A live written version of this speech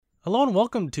Hello and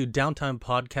welcome to Downtime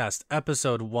Podcast,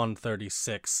 episode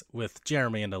 136 with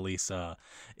Jeremy and Elisa.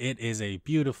 It is a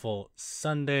beautiful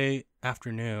Sunday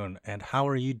afternoon, and how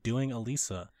are you doing,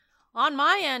 Elisa? On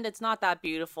my end, it's not that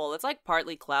beautiful. It's like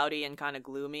partly cloudy and kind of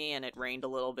gloomy, and it rained a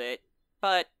little bit.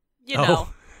 But, you know,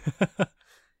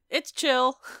 it's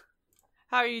chill.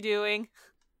 How are you doing?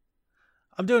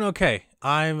 I'm doing okay.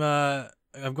 I'm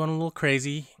going a little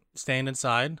crazy staying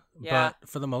inside, Yeah. but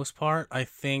for the most part, I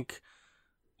think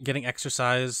getting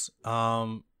exercise,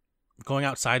 going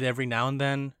outside every now and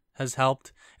then has helped.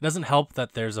 It doesn't help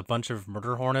that there's a bunch of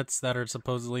murder hornets that are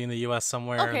supposedly in the U.S.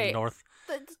 somewhere in Okay. the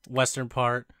northwestern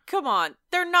part. Come on.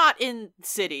 They're not in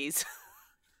cities.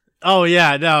 Oh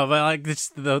yeah, no, but like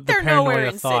the They're nowhere paranoia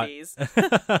in thought. cities.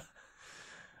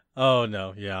 Oh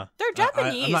no, yeah. They're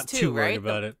Japanese, I'm not too, too worried right?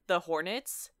 about it. The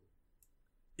hornets?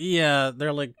 Yeah,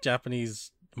 they're like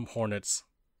Japanese hornets.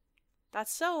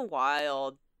 That's so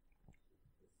wild.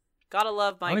 Gotta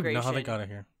love I don't migration. even know how they got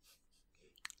here.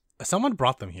 Someone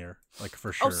brought them here, like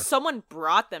for sure. Oh, someone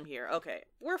brought them here. Okay.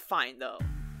 We're fine, though.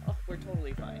 Oh, we're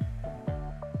totally fine.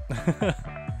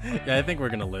 Yeah, I think we're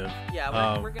gonna live.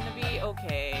 Yeah, we're gonna be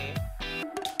okay.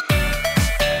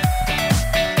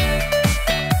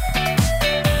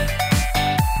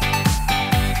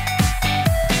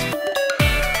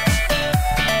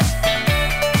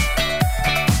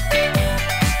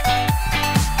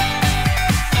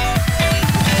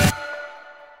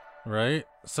 Right?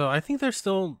 So I think they're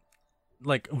still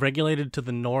like regulated to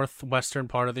the northwestern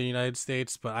part of the United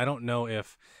States, but I don't know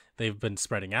if they've been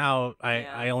spreading out.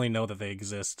 I only know that they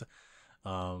exist.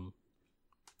 But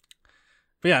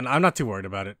yeah, I'm not too worried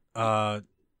about it.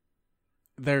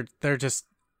 They're just,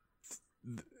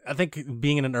 I think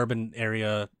being in an urban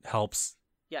area helps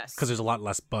Yes. because there's a lot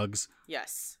less bugs.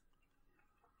 Yes.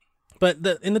 But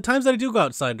in the times that I do go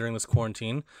outside during this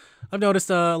quarantine, I've noticed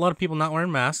a lot of people not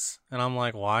wearing masks, and I'm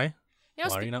like, why? You know,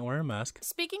 Why are you not wearing a mask?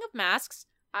 Speaking of masks,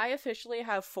 I officially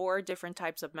have 4 different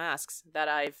types of masks that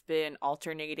I've been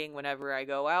alternating whenever I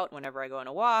go out, whenever I go on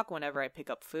a walk, whenever I pick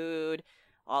up food,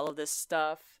 all of this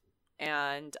stuff.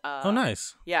 And Oh,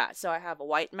 nice. yeah, so I have a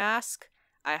white mask.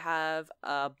 I have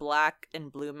a black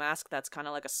and blue mask that's kind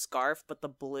of like a scarf, but the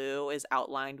blue is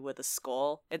outlined with a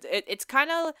skull. It's kind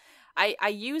of I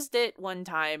used it one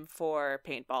time for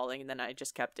paintballing, and then I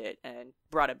just kept it and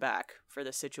brought it back for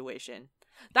the situation.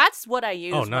 That's what I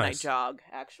use when I nice. jog,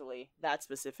 actually. That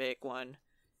specific one.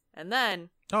 And then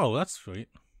Oh, that's sweet.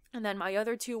 my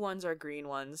other 2 ones are green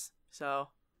ones. So,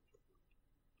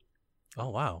 Oh,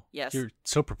 wow. yes. You're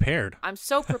so prepared. I'm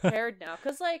so prepared now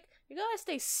cuz like you got to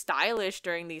stay stylish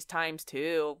during these times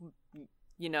too.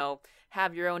 You know,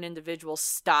 have your own individual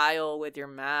style with your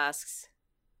masks.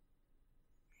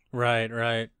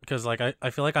 Right. Because, like, I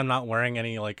feel like I'm not wearing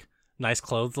any, like, nice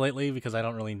clothes lately because I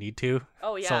don't really need to.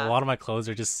 Oh yeah. So a lot of my clothes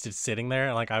are just sitting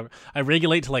there. Like, I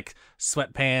regulate to, like,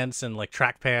 sweatpants and, like,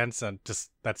 track pants and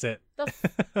just, that's it.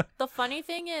 The funny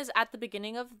thing is, at the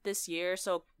beginning of this year,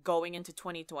 so going into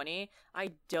 2020,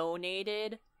 I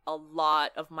donated a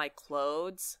lot of my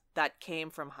clothes that came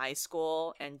from high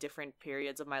school and different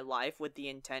periods of my life with the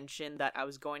intention that I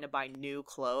was going to buy new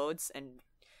clothes and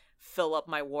fill up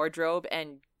my wardrobe.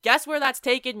 And guess where that's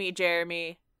taken me,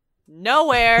 Jeremy?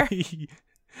 Nowhere.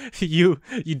 You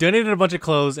donated a bunch of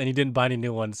clothes and you didn't buy any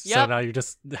new ones. So Yep. now you're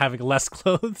just having less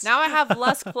clothes. Now I have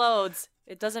less clothes.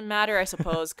 It doesn't matter, I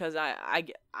suppose, because I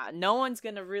no one's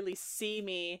gonna really see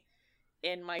me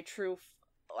in my true.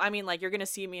 I mean, like, you're gonna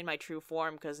see me in my true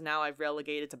form because now I've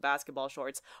relegated to basketball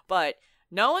shorts. But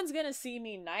no one's gonna see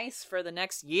me nice for the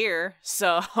next year.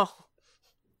 So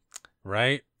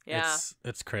Right? yeah,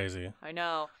 It's crazy. I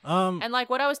know. And And like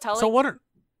what I was telling. so what are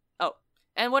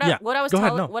And what Yeah, I was go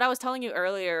ahead, telling no. what I was telling you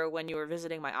earlier when you were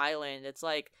visiting my island, it's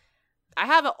like I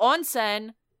have an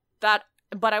onsen but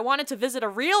I wanted to visit a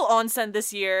real onsen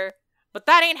this year, but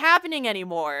that ain't happening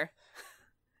anymore.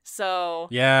 So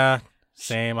Yeah,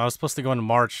 same. I was supposed to go in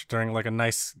March during like a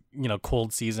nice,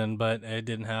 cold season, but it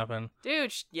didn't happen.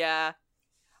 dude, yeah.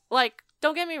 Like,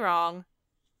 don't get me wrong.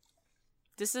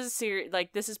 This is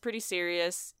this is pretty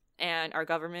serious, and our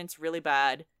government's really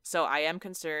bad. So I am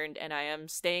concerned, and I am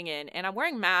staying in, and I'm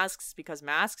wearing masks because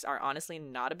masks are honestly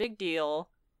not a big deal.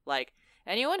 Like,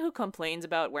 anyone who complains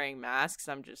about wearing masks,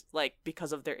 I'm just like,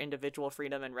 because of their individual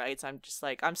freedom and rights, I'm just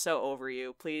like, I'm so over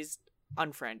you. Please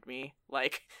unfriend me.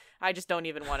 Like, I just don't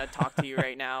even want to talk to you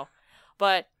right now.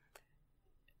 But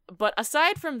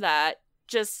aside from that,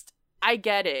 just I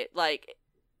get it. Like,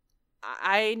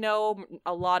 I know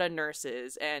a lot of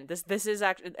nurses, and this is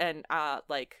actually, and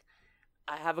like,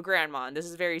 I have a grandma, and this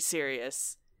is very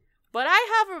serious. But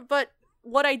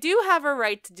what I do have a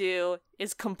right to do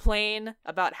is complain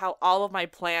about how all of my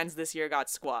plans this year got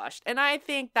squashed. And I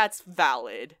think that's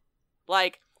valid.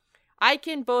 Like, I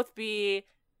can both be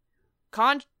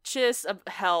conscious of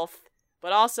health,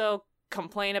 but also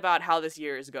complain about how this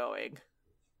year is going.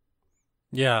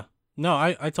 Yeah. No,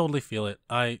 I totally feel it.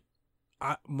 I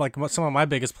like some of my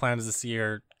biggest plans this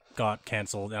year got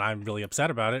canceled, and I'm really upset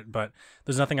about it, but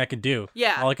there's nothing I can do.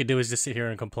 Yeah. All I could do is just sit here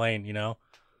and complain, you know?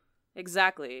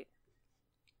 Exactly.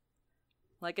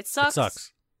 Like, it sucks. It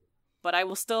sucks. But I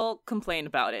will still complain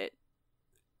about it.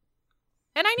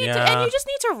 And I need Yeah. and you just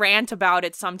need to rant about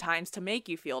it sometimes to make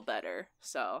you feel better.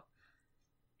 So,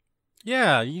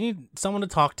 Yeah, you need someone to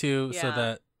talk to so Yeah.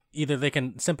 that either they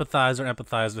can sympathize or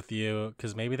empathize with you,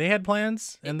 because maybe they had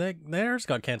plans and theirs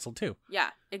got canceled too.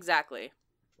 yeah, exactly.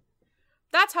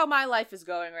 That's how my life is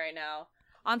going right now.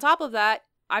 On top of that,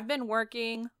 I've been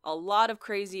working a lot of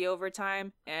crazy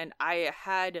overtime, and I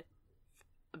had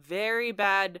very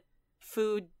bad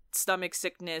food stomach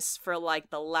sickness for like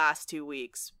the last 2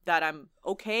 weeks. That I'm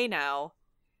okay now,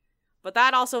 but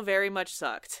that also very much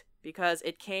sucked because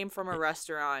it came from a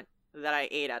restaurant that I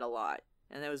ate at a lot,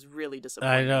 and it was really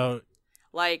disappointing. I know.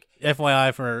 Like,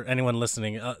 FYI for anyone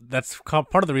listening, that's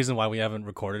part of the reason why we haven't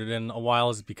recorded in a while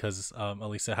is because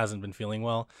Elisa hasn't been feeling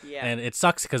well. yeah. And it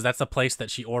sucks because that's a place that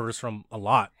she orders from a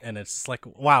lot. And it's like,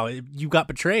 wow, you got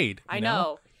betrayed. You I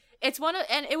know. It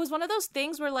was one of those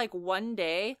things where like one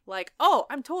day, like, oh,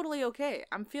 I'm totally okay.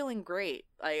 I'm feeling great.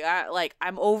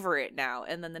 I'm over it now.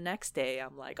 And then the next day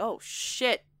I'm like, oh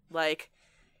shit. Like,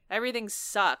 everything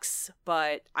sucks,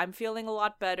 but I'm feeling a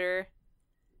lot better.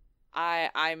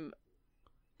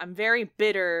 I'm very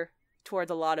bitter towards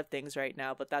a lot of things right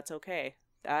now, but that's okay.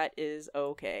 That is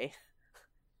okay.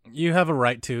 You have a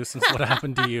right to, since what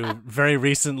happened to you very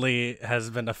recently has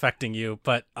been affecting you.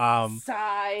 But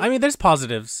Sigh. I mean, there's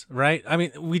positives, right? I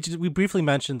mean, we briefly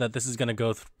mentioned that this is going to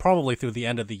go probably through the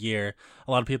end of the year.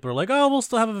 A lot of people are like, "Oh, we'll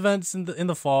still have events in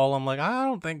the fall." I'm like, I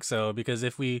don't think so, because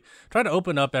if we try to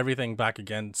open up everything back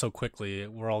again so quickly,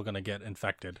 we're all going to get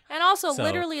infected. And also, So,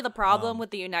 literally, the problem with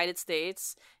the United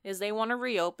States is they want to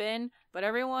reopen, but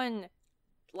everyone,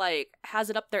 like, has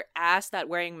it up their ass that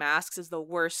wearing masks is the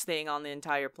worst thing on the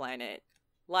entire planet.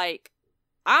 Like,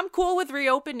 I'm cool with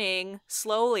reopening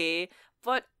slowly,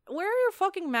 but wear your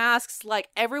fucking masks like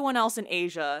everyone else in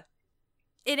Asia.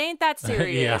 It ain't that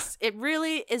serious. It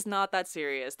really is not that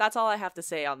serious. That's all I have to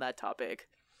say on that topic.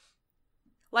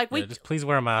 Like, Yeah, just please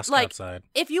wear a mask like, outside.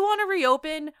 if you want to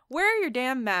reopen, wear your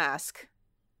damn mask.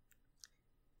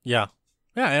 Yeah.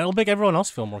 Yeah, it'll make everyone else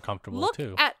feel more comfortable, Look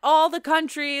too. at all the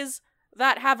countries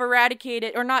that have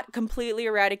eradicated, or not completely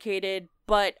eradicated,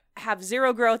 but have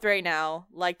zero growth right now,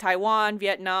 like Taiwan,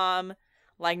 Vietnam,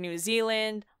 like New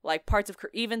Zealand, like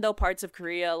even though parts of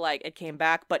Korea, like, it came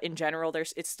back, but in general,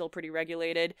 it's still pretty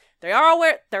regulated. They're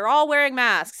all wearing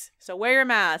masks, so wear your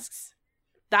masks.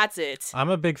 That's it. I'm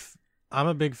a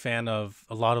big fan of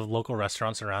a lot of local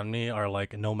restaurants around me are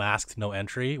like no mask, no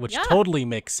entry, which Yeah. totally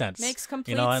makes sense. Makes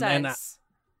complete sense.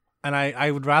 And I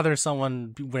would rather someone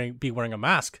be wearing a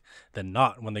mask than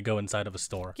not when they go inside of a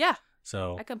store. Yeah,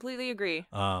 So, I completely agree.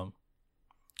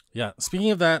 yeah.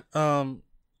 Speaking of that,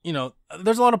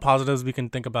 there's a lot of positives we can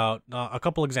think about. A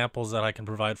couple examples that I can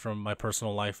provide from my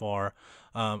personal life are,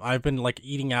 I've been like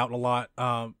eating out a lot,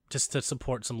 just to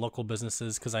support some local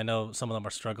businesses because I know some of them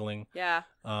are struggling. Yeah.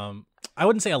 I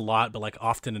wouldn't say a lot, but like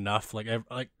often enough. Like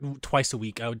twice a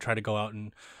week, I would try to go out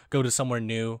and go to somewhere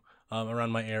new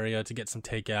around my area to get some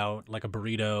takeout, like a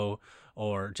burrito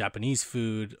or Japanese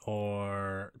food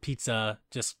or pizza,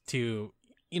 just to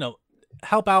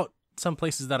help out some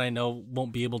places that I know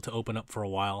won't be able to open up for a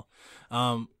while.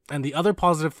 And the other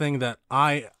positive thing that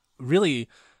I really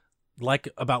like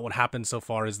about what happened so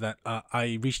far is that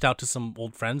I reached out to some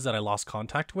old friends that I lost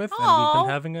contact with, and we've Aw. been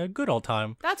having a good old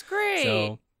time. That's great.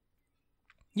 So,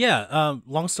 yeah,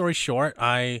 long story short,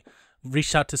 I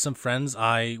reached out to some friends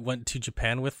I went to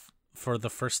Japan with for the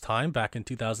first time back in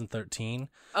 2013.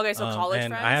 Okay, so college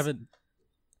and friends? I haven't.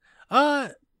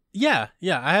 Yeah,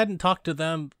 I hadn't talked to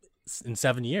them in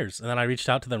 7 years, and then I reached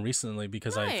out to them recently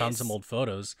because I found some Nice. old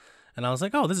photos, and I was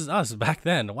like, "Oh, this is us back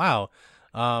then." Wow.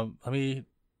 Let me,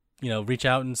 reach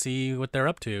out and see what they're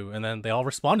up to, and then they all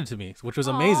responded to me, which was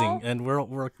amazing, Aw. and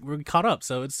we're caught up,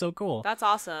 so it's so cool. That's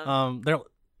awesome.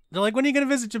 They're like, "When are you gonna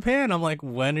visit Japan?" I'm like,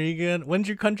 when's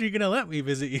your country gonna let me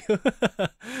visit you?"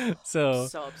 So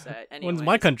So upset. when's Anyways.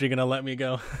 my country gonna let me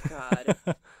go? God.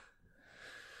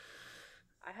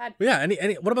 I had But yeah,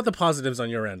 any what about the positives on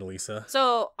your end, Elisa?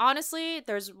 So honestly,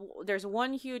 there's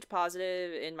one huge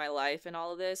positive in my life in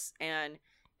all of this, and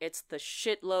it's the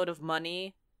shitload of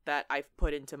money that I've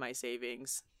put into my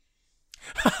savings.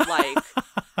 Like,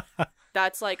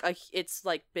 that's like it's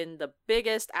like been the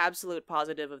biggest absolute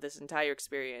positive of this entire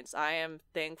experience. I am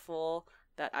thankful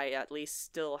that I at least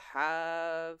still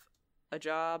have a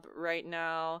job right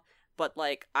now, but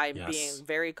like I'm being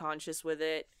very conscious with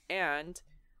it, and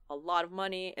a lot of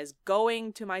money is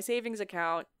going to my savings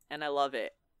account, and I love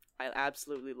it. I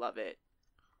absolutely love it.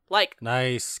 Like,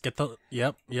 nice.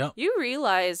 Yep. You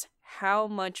realize how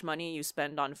much money you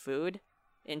spend on food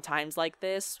in times like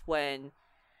this when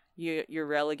you're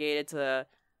relegated to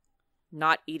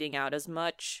not eating out as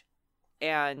much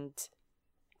and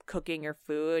cooking your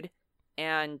food,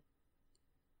 and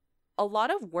a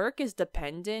lot of work is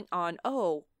dependent on,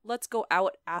 oh, let's go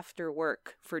out after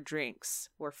work for drinks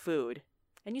or food,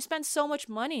 and you spend so much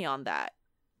money on that.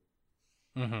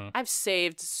 Mm-hmm. I've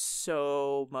saved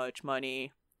so much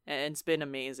money, and it's been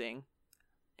amazing.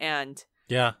 And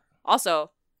yeah,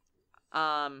 also,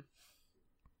 I've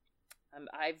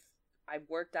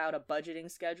worked out a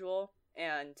budgeting schedule,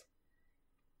 and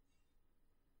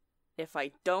if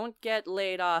I don't get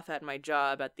laid off at my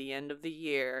job at the end of the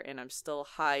year and I'm still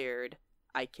hired,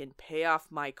 I can pay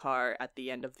off my car at the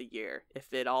end of the year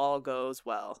if it all goes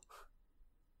well.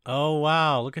 Oh,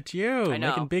 wow. Look at you. I know.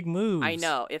 Making big moves. I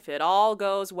know. If it all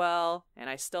goes well and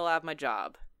I still have my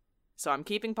job. So I'm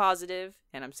keeping positive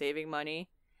and I'm saving money.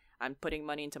 I'm putting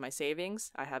money into my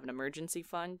savings. I have an emergency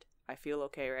fund. I feel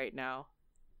okay right now.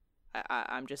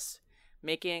 I'm just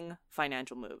making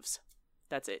financial moves.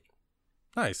 That's it.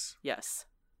 Nice. Yes.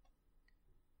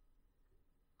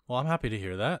 Well, I'm happy to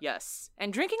hear that. Yes.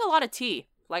 And drinking a lot of tea.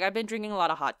 Like, I've been drinking a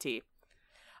lot of hot tea.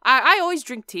 I always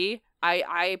drink tea.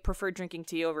 I prefer drinking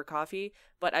tea over coffee,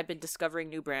 but I've been discovering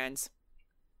new brands.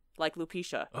 Like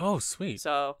Lupicia. Oh, sweet.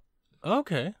 So.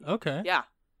 Okay. Yeah.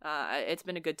 It's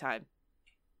been a good time.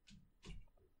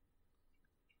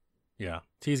 Yeah.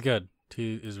 Tea's good.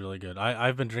 Tea is really good.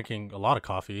 I've been drinking a lot of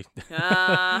coffee.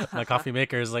 My coffee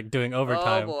maker is like doing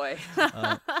overtime. Oh boy.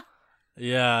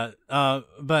 Yeah.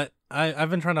 But I've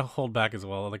been trying to hold back as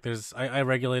well. Like I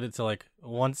regulate it to like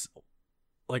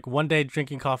one day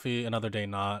drinking coffee, another day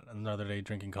not, another day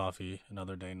drinking coffee,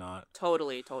 another day not.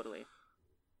 Totally.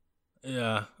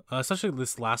 Yeah. Especially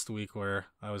this last week where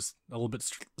I was a little bit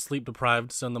sleep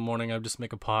deprived. So in the morning I would just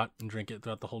make a pot and drink it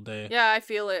throughout the whole day. Yeah, I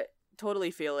feel it. Totally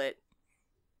feel it.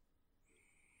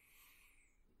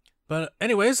 But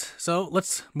anyways, so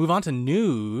let's move on to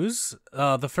news.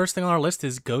 The first thing on our list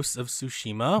is Ghosts of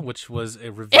Tsushima, which was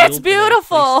a revealed It's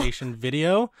beautiful! PlayStation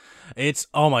video.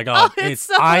 Oh my god. It's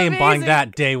so I am amazing. buying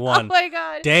that day one. Oh my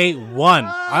god. Day one.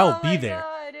 Oh I'll be my there.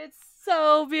 God, it's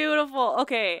so beautiful.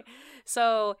 Okay,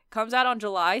 so comes out on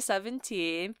July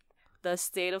 17th. The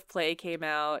State of Play came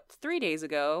out 3 days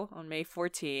ago on May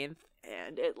 14th,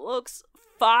 and it looks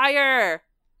fire.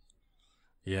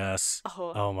 Yes.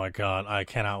 Oh my god. I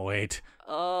cannot wait.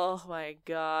 Oh my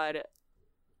god.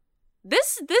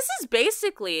 This is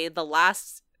basically the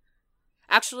last.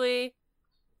 Actually,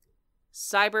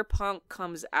 Cyberpunk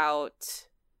comes out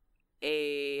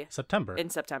in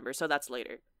September, so that's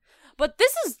later. But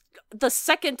this is the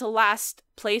second to last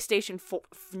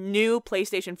new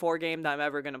PlayStation 4 game that I'm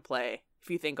ever going to play, if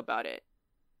you think about it.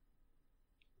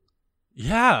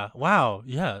 Yeah. Wow.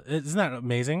 Yeah. Isn't that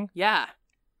amazing? Yeah.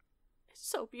 It's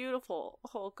so beautiful.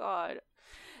 Oh, God.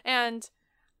 And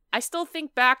I still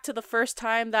think back to the first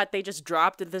time that they just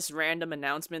dropped this random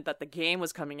announcement that the game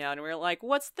was coming out, and we were like,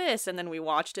 what's this? And then we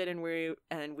watched it, and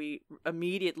we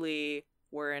immediately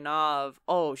were in awe of,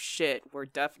 oh, shit, we're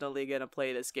definitely going to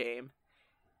play this game.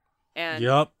 And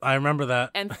yep, I remember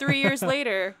that. And 3 years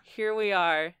later, here we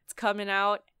are. It's coming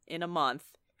out in a month.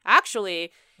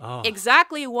 Actually,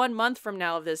 exactly 1 month from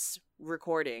now of this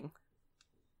recording.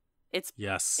 It's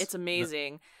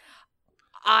amazing.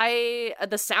 The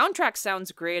soundtrack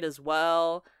sounds great as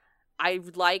well. I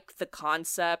like the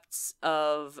concepts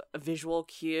of visual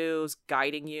cues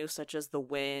guiding you, such as the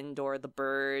wind or the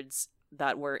birds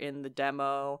that were in the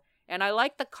demo. And I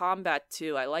like the combat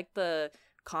too. I like the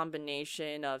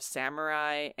combination of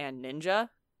samurai and ninja,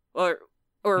 or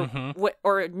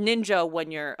ninja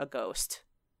when you're a ghost.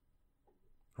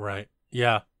 Right.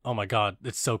 Yeah. Oh my god,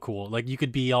 it's so cool. Like, you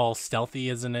could be all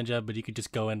stealthy as a ninja, but you could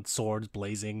just go in swords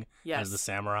blazing as the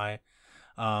samurai.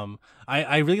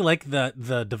 I really like that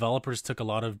the developers took a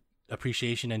lot of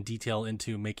appreciation and detail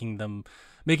into making the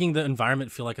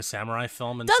environment feel like a samurai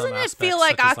film. Doesn't it feel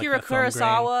like Akira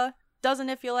Kurosawa? Doesn't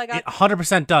it feel like it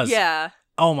 100% does. Yeah.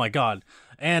 Oh my god.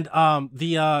 And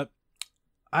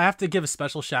I have to give a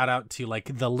special shout out to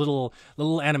like the little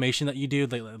animation that you do,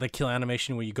 the kill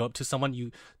animation where you go up to someone,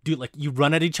 you do like you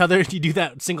run at each other, and you do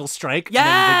that single strike, Yes,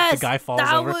 and then the guy falls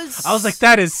that over. was- I was like,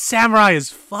 that is samurai as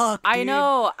fuck. I dude.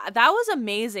 know, that was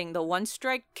amazing. The one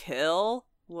strike kill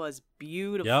was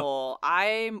beautiful.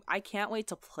 I can't wait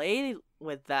to play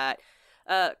with that.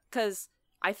 Cause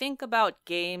I think about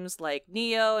games like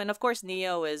Neo, and of course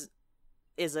Neo is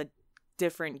a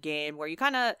different game where you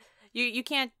kind of you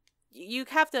can't, you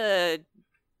have to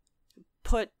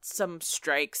put some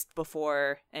strikes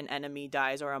before an enemy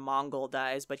dies or a Mongol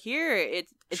dies, but here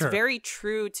it's Sure. very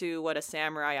true to what a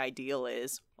samurai ideal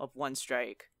is of one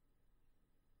strike.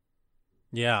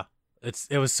 Yeah,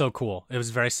 it was so cool. It was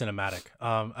very cinematic.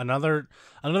 Another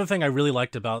thing I really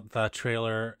liked about the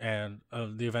trailer and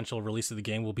the eventual release of the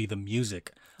game will be the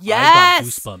music. I got Yes,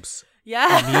 goosebumps.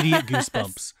 yeah, Immediate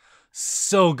goosebumps.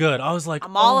 So good. I was like,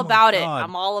 I'm all oh my about it. God.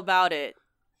 I'm all about it.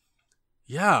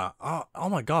 Yeah. Oh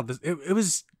my God. It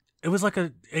was like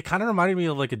it kind of reminded me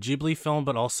of like a Ghibli film,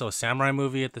 but also a samurai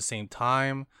movie at the same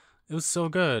time. It was so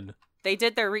good. They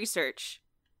did their research.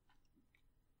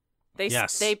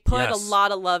 Yes, They put a yes.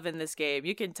 lot of love in this game.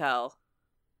 You can tell.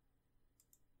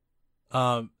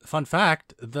 Fun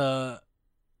fact: the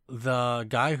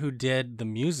guy who did the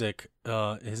music,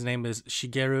 his name is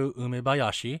Shigeru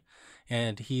Umebayashi,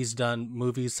 and he's done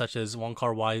movies such as Wong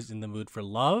Kar-wai's In the Mood for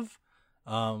Love.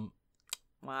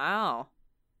 Wow.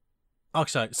 Oh,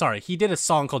 sorry, he did a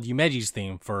song called Yumeji's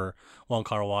theme for Wong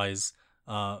Kar-wai's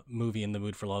movie In the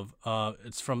Mood for Love.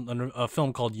 It's from a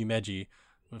film called Yumeji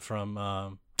from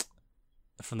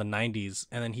the 90s,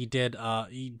 and then he did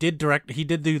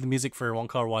do the music for Wong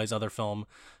Kar-wai's other film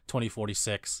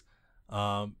 2046.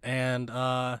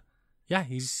 Yeah,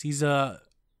 he's a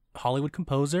Hollywood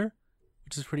composer,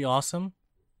 which is pretty awesome.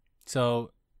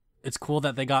 So it's cool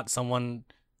that they got someone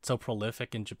so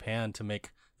prolific in Japan to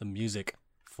make the music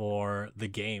for the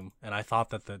game, and I thought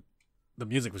that the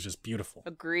music was just beautiful.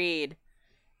 Agreed.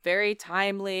 Very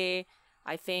timely.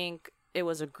 I think it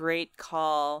was a great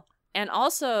call. And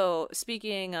also,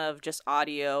 speaking of just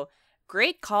audio,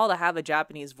 great call to have a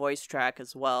Japanese voice track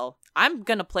as well. I'm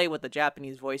gonna play with the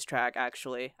Japanese voice track,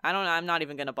 actually. I'm not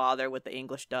even gonna bother with the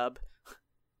English dub.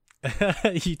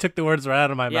 You took the words right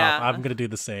out of my Yeah. mouth. I'm gonna do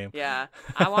the same. Yeah,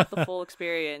 I want the full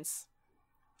experience.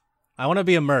 I want to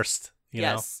be immersed. You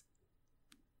know? Yes.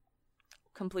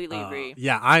 Completely agree.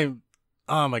 Yeah,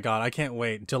 oh my God, I can't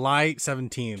wait. July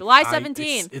 17th. July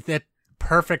 17th. It's that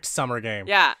perfect summer game.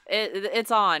 Yeah,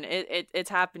 it's on. It's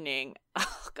happening.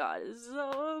 Oh God, it's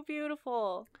so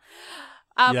beautiful.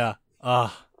 Yeah.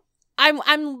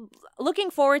 I'm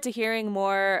looking forward to hearing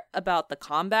more about the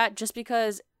combat, just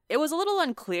because it was a little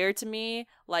unclear to me,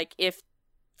 like if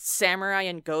Samurai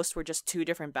and Ghost were just two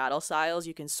different battle styles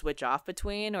you can switch off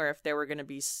between, or if there were going to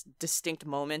be distinct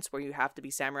moments where you have to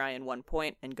be Samurai in one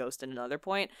point and Ghost in another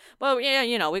point. But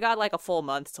yeah, we got like a full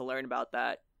month to learn about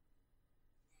that.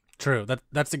 True.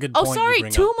 That's a good Oh, point. sorry, you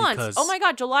bring 2 up months. because- Oh my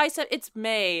God, July 7th. It's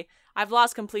May. I've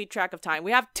lost complete track of time.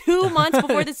 We have 2 months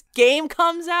before this game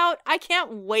comes out. I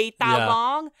can't wait that Yeah.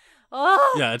 long.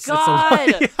 Oh, Yeah, it's God.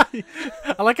 It's a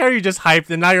lot. I like how you just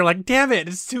hyped and now you're like, damn it,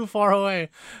 it's too far away.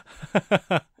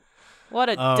 What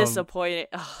a disappointing.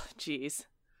 Oh, jeez.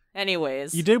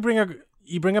 Anyways. You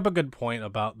bring up a good point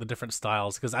about the different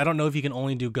styles, because I don't know if you can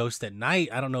only do Ghost at night.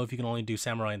 I don't know if you can only do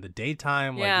Samurai in the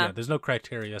daytime. Yeah. There's no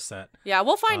criteria set. Yeah,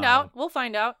 we'll find out. We'll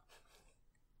find out.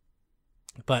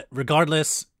 But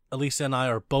regardless, Elisa and I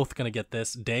are both gonna get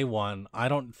this day one. I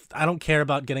don't care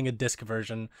about getting a disc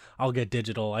version. I'll get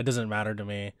digital. It doesn't matter to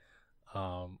me.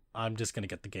 I'm just gonna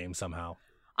get the game somehow.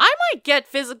 I might get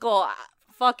physical.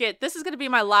 Fuck it. This is going to be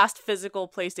my last physical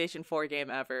PlayStation 4 game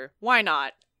ever. Why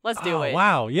not? Let's do it.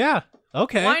 Wow. Yeah.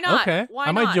 Okay. Why not? Okay. Why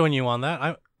I might not? join you on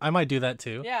that. I might do that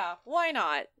too. Yeah, why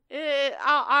not?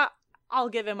 I'll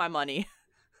give him my money.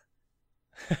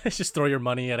 Just throw your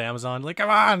money at Amazon. Like,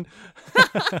 come on.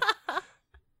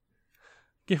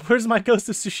 Where's my Ghost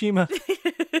of Tsushima?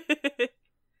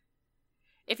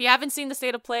 If you haven't seen the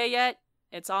State of Play yet,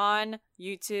 it's on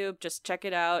YouTube. Just check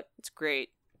it out. It's great.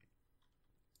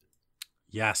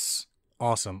 Yes.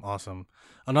 Awesome.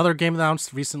 Another game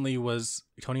announced recently was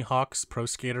Tony Hawk's Pro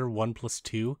Skater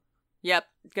 1+2. Yep.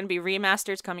 It's going to be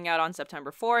remasters coming out on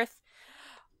September 4th.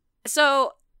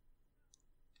 So,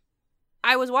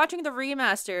 I was watching the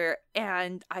remaster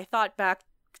and I thought back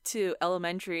to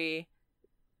Elementary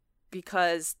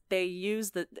because they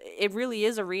use it really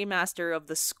is a remaster of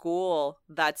the school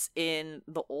that's in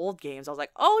the old games. I was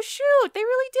like, oh shoot, they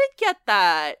really did get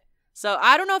that. So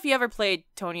I don't know if you ever played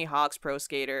Tony Hawk's Pro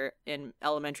Skater in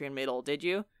Elementary and Middle, did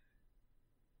you?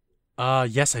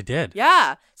 Yes, I did.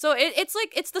 Yeah. So it's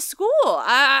like it's the school.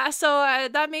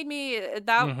 That made me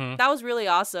that was really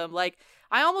awesome. Like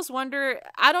I almost wonder.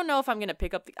 I don't know if I'm gonna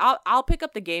pick up. I'll pick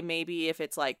up the game maybe if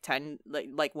it's like 10,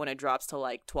 like when it drops to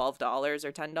like $12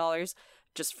 or $10,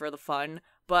 just for the fun.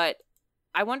 But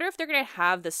I wonder if they're gonna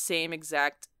have the same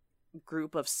exact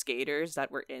group of skaters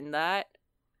that were in that,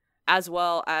 as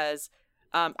well as.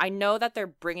 I know that they're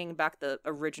bringing back the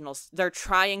original. They're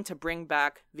trying to bring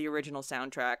back the original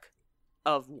soundtrack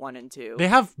of 1 and 2.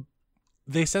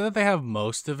 They said that they have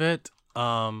most of it,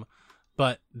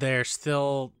 but they're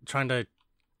still trying to.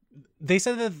 They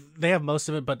said that they have most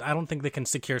of it, but I don't think they can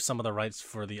secure some of the rights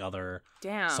for the other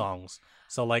songs.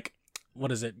 So, like,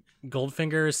 what is it?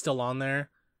 Goldfinger is still on there.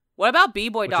 What about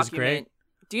B-Boy Document?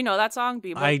 Do you know that song,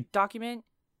 B-Boy Document?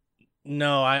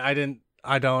 No, I didn't.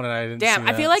 I don't, and I didn't. Damn, see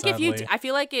that, I feel like sadly. if you, I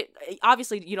feel like it.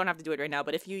 Obviously, you don't have to do it right now,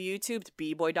 but if you YouTubed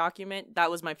B-Boy Document, that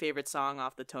was my favorite song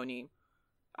off the Tony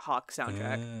Hawk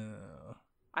soundtrack.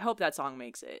 I hope that song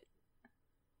makes it.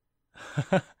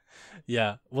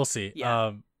 Yeah, we'll see.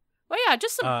 Yeah. But yeah,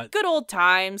 just some good old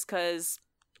times. Cause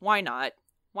why not?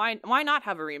 Why not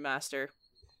have a remaster?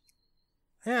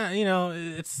 Yeah, you know,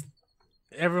 it's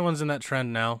everyone's in that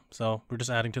trend now, so we're just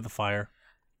adding to the fire.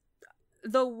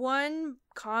 The one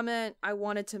comment I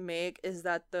wanted to make is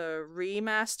that the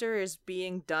remaster is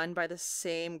being done by the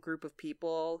same group of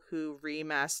people who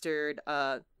remastered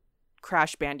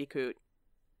Crash Bandicoot.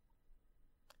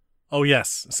 Oh,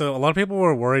 yes. So a lot of people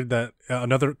were worried that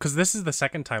because this is the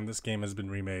second time this game has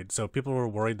been remade, so people were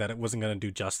worried that it wasn't going to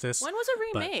do justice. When was it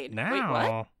remade? Now, wait,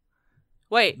 what?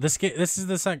 Wait. This is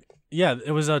the second. Yeah,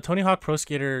 it was Tony Hawk Pro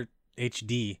Skater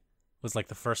HD was like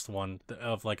the first one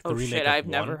of like the remake. Shit, of I've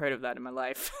 1. never heard of that in my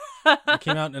life. It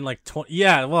came out in like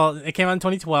it came out in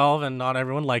 2012, and not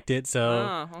everyone liked it,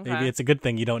 so maybe it's a good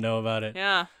thing you don't know about it.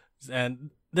 Yeah. And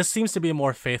this seems to be a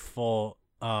more faithful.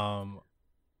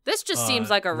 This just seems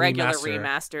like a regular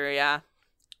remaster, yeah.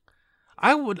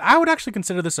 I would actually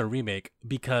consider this a remake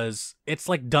because it's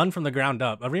like done from the ground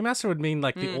up. A remaster would mean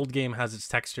like the old game has its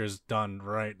textures done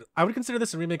right. I would consider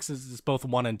this a remake since it's both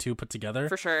 1 and 2 put together.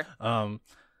 For sure.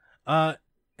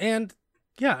 And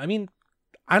yeah, I mean,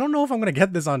 I don't know if I'm gonna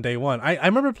get this on day one. I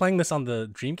remember playing this on the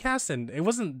Dreamcast, and it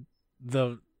wasn't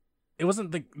the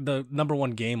number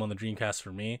one game on the Dreamcast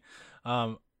for me,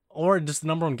 or just the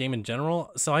number one game in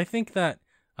general. So I think that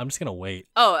I'm just gonna wait.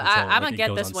 Oh, I'm gonna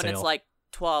get this when it's like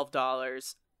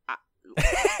 $12.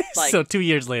 So 2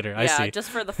 years later, I see. Yeah, just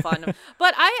for the fun.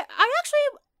 But I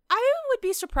would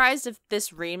be surprised if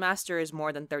this remaster is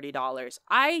more than $30.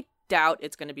 I doubt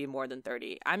it's going to be more than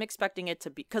 30. I'm expecting it to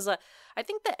be, because I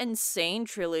think the Insane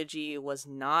trilogy was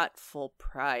not full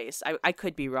price. I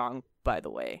could be wrong, by the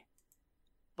way,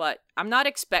 but I'm not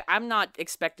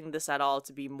expecting this at all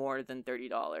to be more than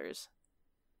 $30.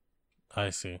 I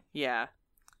see. Yeah,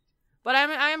 but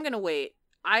I am gonna wait.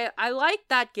 I like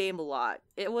that game a lot.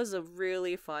 It was a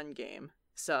really fun game.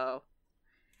 So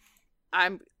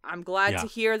I'm glad to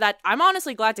hear that. I'm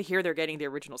honestly glad to hear they're getting the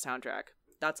original soundtrack.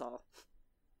 That's all.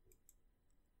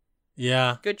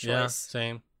 Yeah. Good choice. Yeah,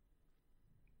 same.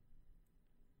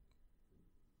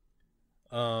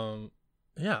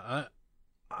 Yeah,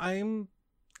 I'm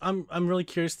really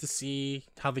curious to see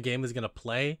how the game is gonna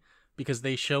play, because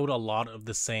they showed a lot of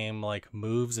the same like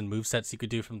moves and movesets you could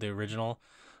do from the original.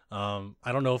 I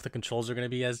don't know if the controls are gonna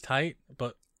be as tight,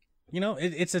 but you know,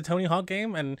 it's a Tony Hawk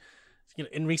game, and you know,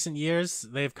 in recent years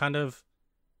they've kind of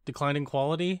declined in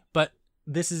quality. But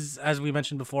this is, as we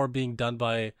mentioned before, being done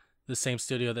by the same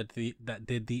studio that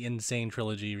did the Insane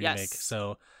trilogy remake. Yes.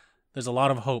 So there's a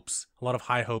lot of hopes, a lot of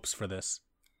high hopes for this.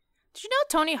 Did you know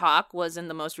Tony Hawk was in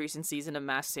the most recent season of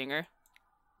Masked Singer?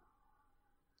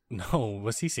 No,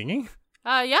 was he singing?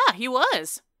 Yeah, he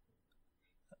was.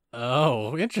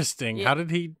 Oh, interesting. Yeah. How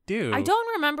did he do? I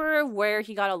don't remember where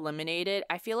he got eliminated.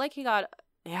 I feel like he got,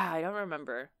 I don't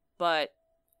remember. But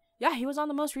yeah, he was on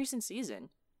the most recent season.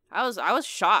 I was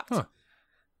shocked. Huh.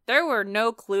 There were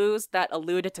no clues that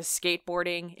alluded to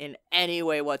skateboarding in any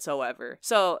way whatsoever.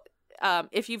 So,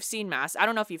 if you've seen I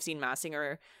don't know if you've seen Masked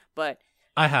Singer, but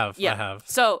I have. yeah. I have.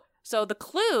 So the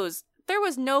clues, there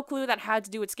was no clue that had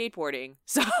to do with skateboarding.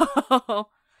 So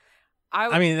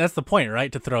I mean, that's the point,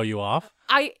 right? To throw you off.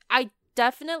 I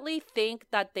definitely think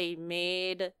that they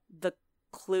made the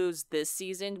clues this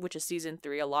season, which is season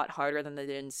 3, a lot harder than they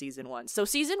did in season 1. So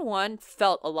season 1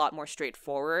 felt a lot more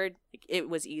straightforward. It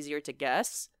was easier to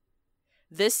guess.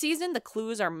 This season, the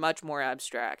clues are much more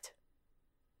abstract.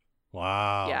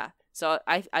 Wow. Yeah. So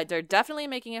they're definitely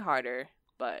making it harder,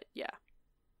 but yeah.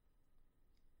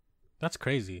 That's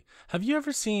crazy. Have you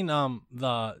ever seen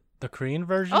the The Korean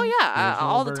version? Oh yeah, original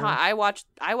all the version? time. I watch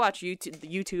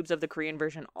YouTubes of the Korean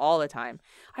version all the time.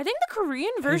 I think the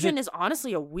Korean version is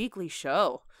honestly a weekly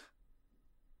show.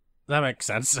 That makes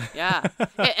sense. Yeah.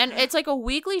 And it's like a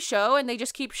weekly show, and they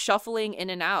just keep shuffling in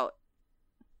and out.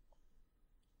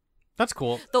 That's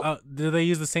cool. Do they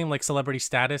use the same like celebrity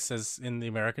status as in the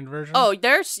American version? Oh,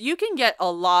 you can get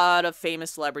a lot of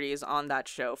famous celebrities on that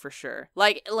show for sure.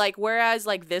 Like whereas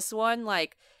like this one,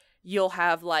 like you'll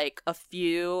have like a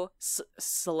few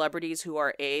celebrities who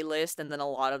are A-list, and then a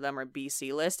lot of them are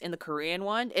B-C list. In the Korean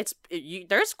one,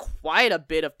 there's quite a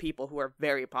bit of people who are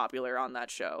very popular on that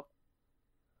show.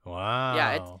 Wow.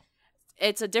 Yeah,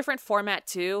 it's a different format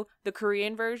too. The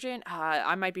Korean version,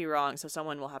 I might be wrong, so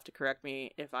someone will have to correct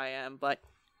me if I am, but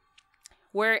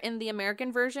where in the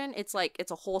American version, it's like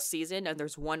it's a whole season and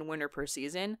there's one winner per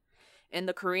season. In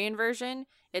the Korean version,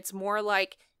 it's more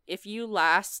like if you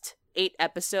last 8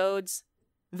 episodes,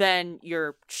 then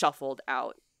you're shuffled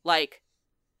out. Like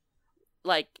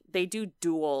they do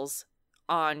duels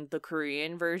on the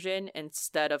Korean version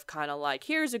instead of kind of like,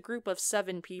 here's a group of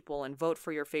 7 people and vote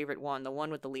for your favorite one. The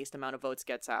one with the least amount of votes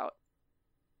gets out.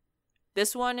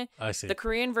 This one, I see. The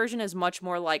Korean version is much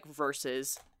more like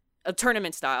versus, a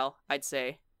tournament style, I'd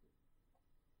say.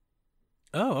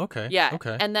 Oh, okay. Yeah.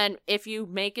 Okay. And then if you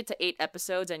make it to 8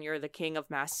 episodes and you're the king of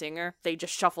Masked Singer, they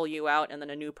just shuffle you out and then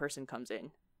a new person comes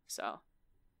in. So.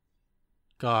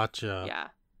 Gotcha. Yeah.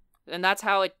 And that's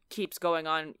how it keeps going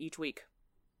on each week.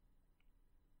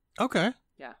 Okay.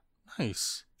 Yeah.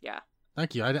 Nice. Yeah.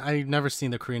 Thank you. I've never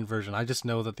seen the Korean version. I just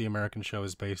know that the American show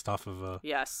is based off of a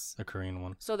Korean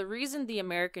one. So the reason the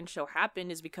American show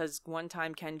happened is because one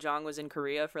time Ken Jeong was in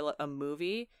Korea for a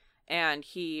movie, and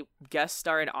he guest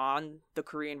starred on the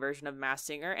Korean version of Masked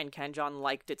Singer, and Ken Jeong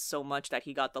liked it so much that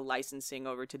he got the licensing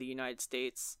over to the United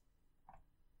States.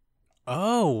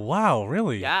 Oh, wow.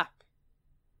 Really? Yeah.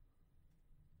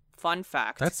 Fun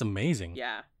fact. That's amazing.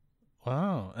 Yeah.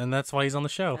 Wow. And that's why he's on the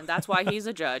show. And that's why he's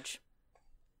a judge.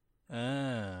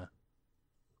 And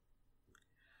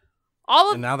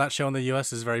All of now that show in the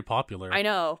U.S. is very popular. I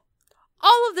know.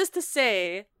 All of this to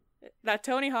say that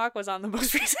Tony Hawk was on the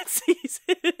most recent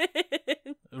season.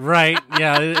 Right.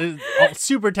 Yeah. It's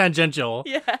super tangential.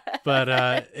 Yeah.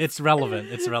 But it's relevant.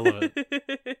 It's relevant.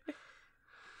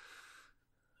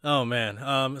 Oh,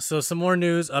 man. So some more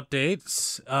news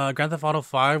updates. Grand Theft Auto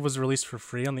 5 was released for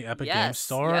free on the Epic Games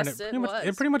Store. Yes, and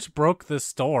it pretty much broke the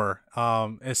store.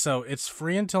 So it's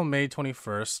free until May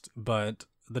 21st, but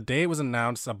the day it was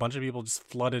announced, a bunch of people just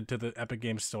flooded to the Epic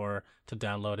Games Store to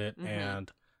download it. Mm-hmm.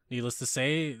 And needless to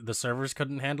say, the servers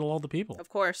couldn't handle all the people. Of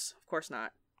course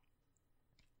not.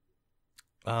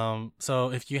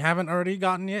 So if you haven't already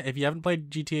gotten it, if you haven't played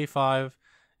GTA 5,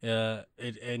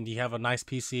 and you have a nice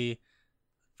PC,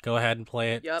 go ahead and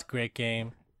play it. Yep. It's a great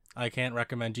game. I can't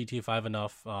recommend GTA 5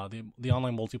 enough. The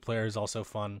online multiplayer is also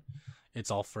fun.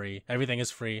 It's all free. Everything is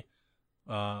free.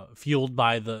 Fueled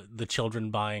by the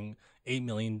children buying $8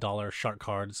 million shark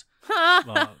cards.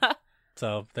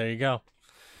 So there you go.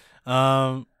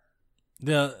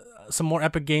 Some more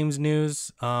Epic Games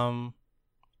news.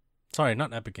 Sorry,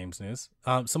 not Epic Games news.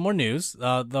 Some more news.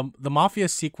 The Mafia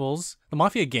sequels, the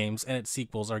Mafia games and its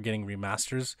sequels are getting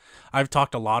remasters. I've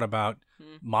talked a lot about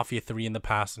Mafia 3 in the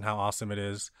past and how awesome it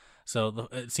is. So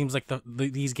it seems like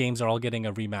these games are all getting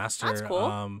a remaster. That's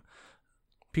cool.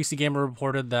 PC Gamer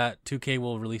reported that 2K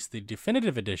will release the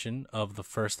definitive edition of the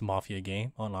first Mafia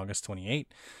game on August 28.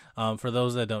 For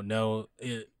those that don't know,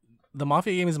 the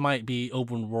Mafia games might be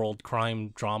open world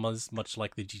crime dramas, much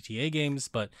like the GTA games,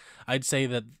 but I'd say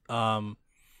that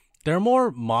they're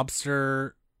more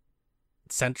mobster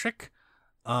centric,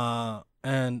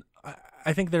 and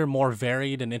I think they're more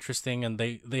varied and interesting, and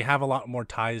they have a lot more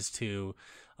ties to,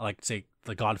 like, say,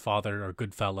 The Godfather or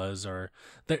Goodfellas, or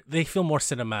they feel more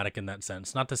cinematic in that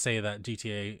sense. Not to say that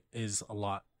GTA is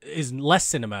less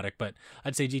cinematic, but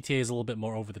I'd say GTA is a little bit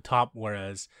more over the top,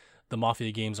 whereas the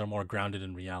Mafia games are more grounded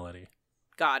in reality.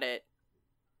 Got it.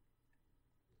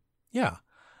 Yeah.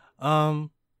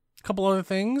 Couple other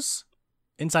things.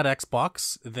 Inside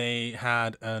Xbox, they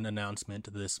had an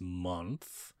announcement this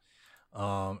month.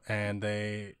 And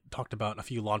they talked about a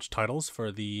few launch titles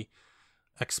for the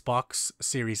Xbox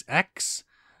Series X.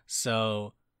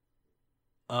 So,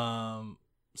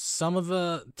 some of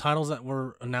the titles that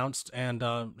were announced and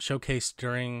showcased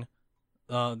during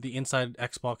the Inside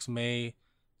Xbox May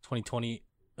 2020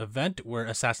 event were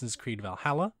Assassin's Creed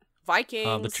Valhalla.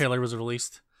 Vikings. The trailer was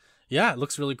released. Yeah, it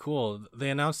looks really cool. They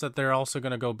announced that they're also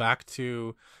going to go back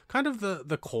to kind of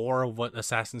the core of what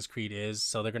Assassin's Creed is.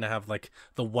 So they're going to have like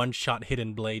the one-shot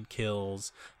hidden blade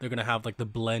kills. They're going to have like the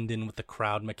blend in with the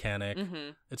crowd mechanic. Mm-hmm.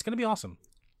 It's going to be awesome.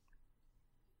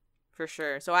 for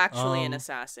sure. So actually an Um,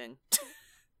 assassin.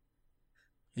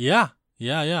 Yeah,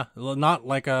 yeah. Well, not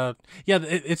like a yeah.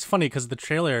 It's funny because the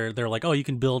trailer they're like, oh, you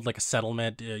can build like a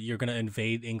settlement. You're gonna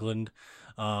invade England,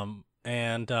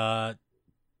 and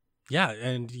yeah,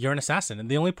 and you're an assassin. And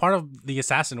the only part of the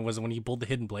assassin was when you pulled the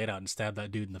hidden blade out and stabbed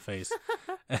that dude in the face.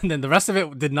 And then the rest of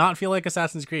it did not feel like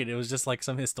Assassin's Creed. It was just like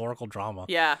some historical drama,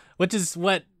 Yeah. which is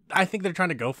what I think they're trying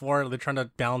to go for. They're trying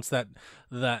to balance that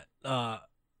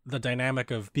the dynamic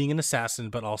of being an assassin,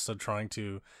 but also trying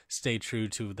to stay true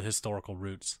to the historical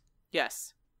roots,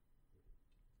 Yes.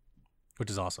 which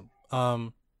is awesome.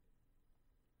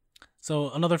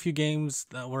 So another few games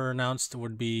that were announced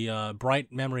would be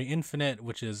Bright Memory Infinite,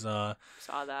 which is Saw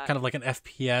that. kind of like an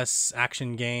FPS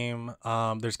action game.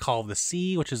 There's Call of the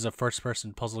Sea, which is a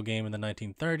first-person puzzle game in the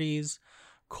 1930s.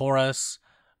 Chorus,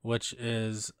 which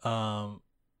is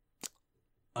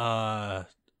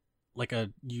like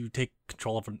you take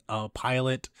control of a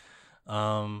pilot,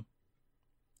 and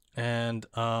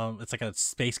it's like a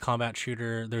space combat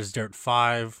shooter. There's Dirt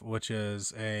 5, which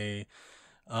is a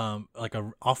like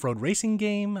a off-road racing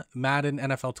game. Madden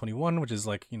NFL 21, which is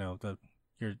like, you know,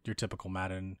 your typical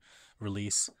Madden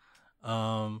release.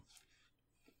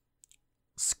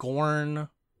 Scorn,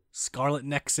 Scarlet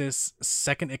Nexus,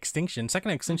 Second Extinction.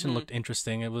 Second Extinction looked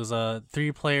interesting. It was a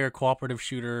 3-player cooperative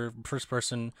shooter,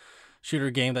 first-person shooter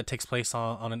game that takes place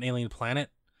on an alien planet.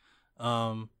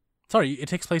 It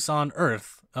takes place on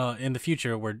Earth in the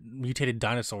future, where mutated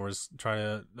dinosaurs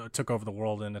took over the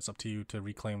world, and it's up to you to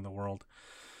reclaim the world.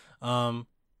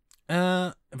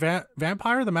 Vampire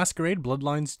the Masquerade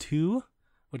Bloodlines 2,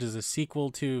 which is a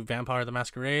sequel to Vampire the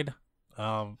Masquerade,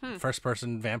 first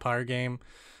person vampire game.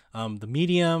 The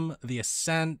Medium, The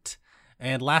Ascent,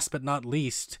 and last but not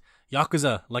least,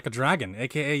 Yakuza Like a Dragon,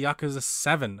 aka Yakuza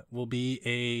 7, will be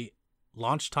a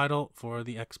launch title for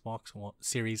the Xbox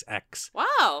Series X.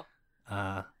 Wow.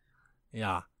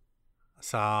 Yeah.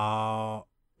 So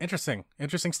interesting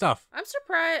stuff. I'm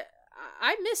surprised.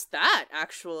 I missed that,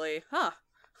 actually. Huh.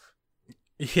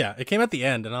 Yeah, it came at the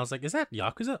end, and I was like, is that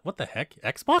Yakuza? What the heck?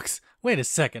 Xbox? Wait a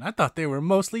second. I thought they were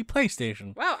mostly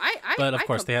PlayStation. Wow, But of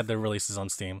course, they had their releases on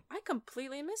Steam. I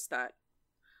completely missed that.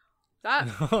 That.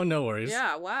 Oh, no worries.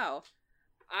 Yeah, wow.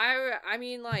 I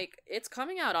mean, like, it's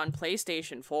coming out on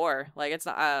PlayStation 4. Like, it's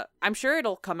not, I'm sure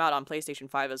it'll come out on PlayStation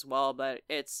 5 as well, but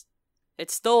it's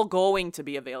still going to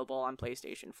be available on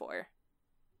PlayStation 4.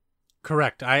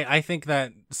 Correct. I think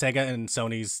that Sega and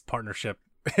Sony's partnership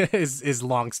is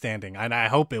long standing, and I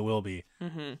hope it will be.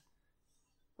 Mm-hmm.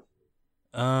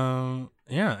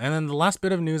 Yeah, and then the last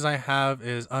bit of news I have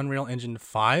is Unreal Engine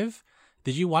 5.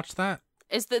 Did you watch that?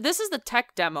 This is the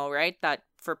tech demo, right? That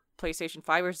for PlayStation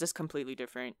 5, or is this completely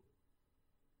different?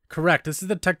 Correct. This is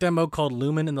the tech demo called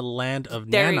Lumen in the Land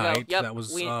of There you go. Nanite Yep, that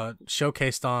was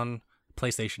showcased on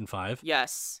PlayStation 5.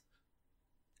 Yes.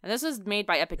 And this is made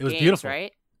by Epic It was Games, beautiful.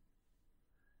 right?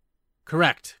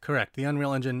 Correct. The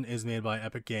Unreal Engine is made by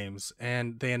Epic Games,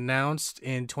 and they announced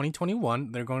in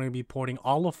 2021 they're going to be porting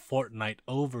all of Fortnite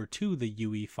over to the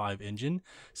UE5 engine,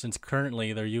 since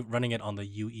currently they're running it on the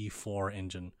UE4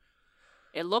 engine.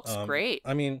 It looks great.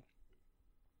 I mean,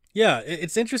 yeah,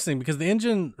 it's interesting because the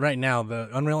engine right now, the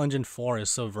Unreal Engine 4, is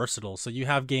so versatile. So you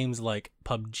have games like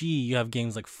PUBG, you have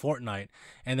games like Fortnite,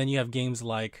 and then you have games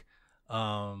like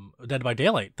Dead by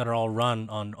Daylight that are all run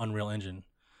on Unreal Engine.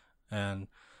 And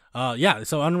yeah,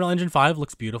 so Unreal Engine 5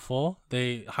 looks beautiful.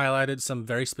 They highlighted some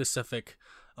very specific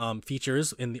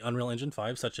features in the Unreal Engine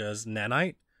 5, such as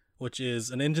Nanite, which is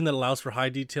an engine that allows for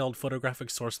high-detailed photographic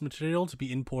source material to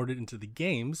be imported into the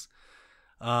games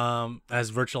as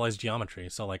virtualized geometry.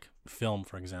 So like film,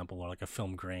 for example, or like a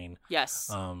film grain. Yes.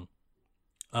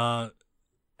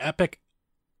 Epic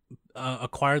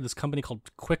acquired this company called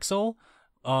Quixel,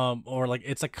 or like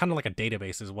it's like kind of like a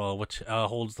database as well, which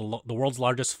holds the world's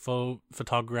largest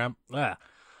photogrammetry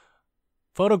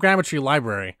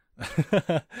library.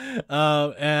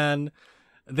 And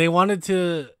they wanted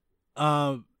to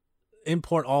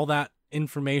import all that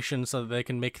information so that they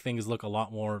can make things look a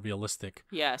lot more realistic.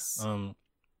 Yes.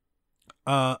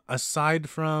 Aside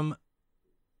from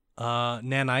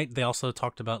Nanite, they also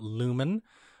talked about Lumen,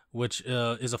 which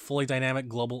is a fully dynamic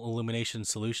global illumination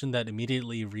solution that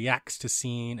immediately reacts to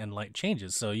scene and light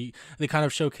changes. So they kind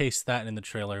of showcased that in the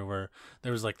trailer, where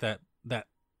there was like that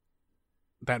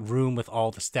room with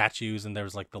all the statues, and there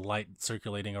was like the light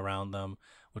circulating around them,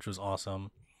 which was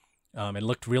awesome. It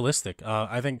looked realistic.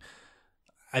 I think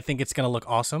it's gonna look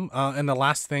awesome. And the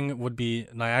last thing would be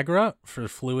Niagara for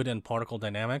fluid and particle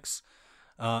dynamics.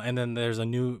 And then there's a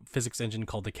new physics engine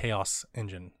called the Chaos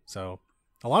engine. So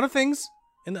a lot of things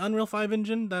in the Unreal 5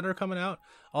 engine that are coming out.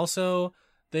 Also,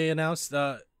 they announced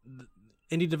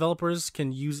indie developers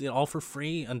can use it all for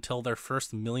free until their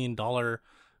first $1 million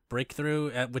breakthrough,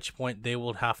 at which point they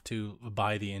will have to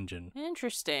buy the engine.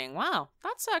 Interesting. Wow.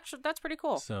 That's pretty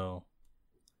cool. So,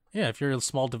 yeah, if you're a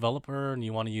small developer and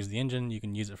you want to use the engine, you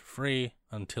can use it for free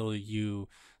until you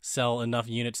sell enough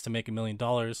units to make $1 million,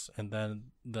 and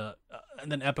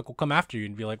then Epic will come after you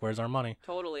and be like, "Where's our money?"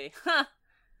 Totally.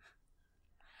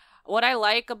 What I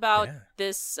like about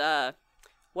this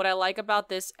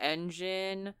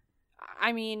engine,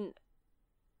 I mean,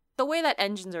 the way that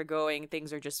engines are going,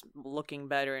 things are just looking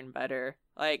better and better.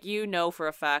 Like, for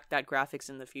a fact that graphics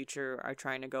in the future are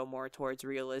trying to go more towards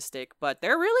realistic, but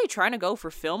they're really trying to go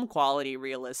for film quality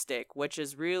realistic, which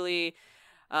was really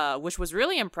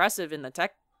impressive in the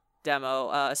tech demo,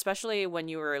 especially when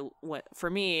for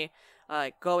me,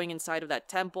 going inside of that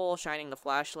temple, shining the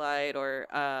flashlight, or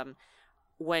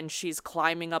when she's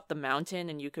climbing up the mountain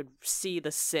and you could see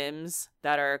the Sims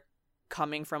that are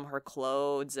coming from her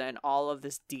clothes and all of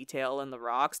this detail in the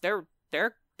rocks. They're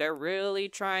really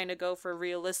trying to go for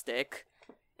realistic.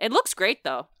 It looks great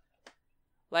though.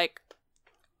 Like,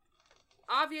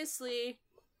 obviously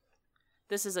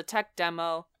this is a tech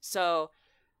demo, so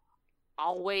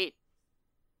I'll wait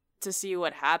to see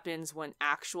what happens when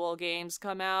actual games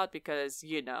come out, because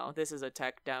this is a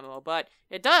tech demo, but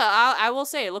it does. I will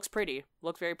say it looks pretty.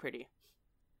 Looks very pretty.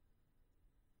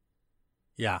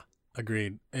 Yeah,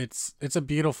 agreed. It's a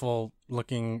beautiful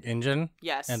looking engine.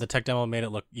 Yes. And the tech demo made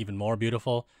it look even more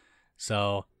beautiful.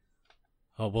 So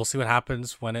we'll see what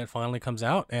happens when it finally comes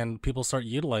out and people start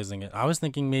utilizing it. I was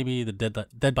thinking maybe the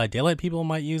Dead by Daylight people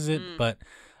might use it, but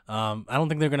I don't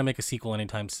think they're gonna make a sequel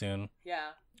anytime soon.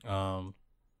 Yeah.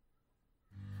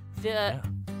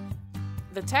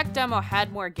 The tech demo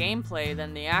had more gameplay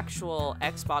than the actual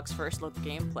Xbox first look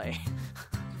gameplay.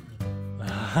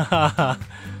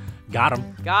 Got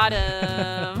him. Got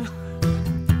him.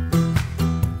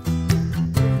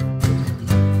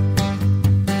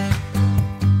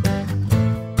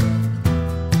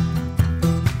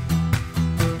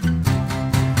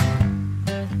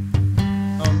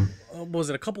 What was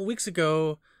it, a couple weeks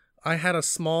ago? I had a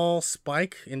small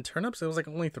spike in turnips. It was like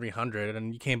only 300,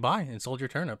 and you came by and sold your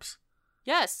turnips.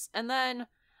 Yes, and then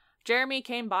Jeremy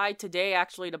came by today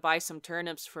actually to buy some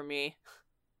turnips for me.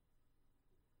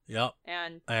 Yep.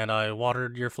 And I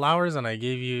watered your flowers, and I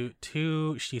gave you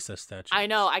 2 Shisa statues. I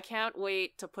know. I can't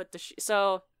wait to put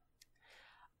so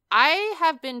I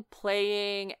have been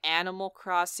playing Animal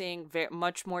Crossing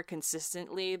much more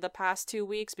consistently the past 2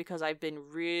 weeks because I've been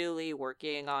really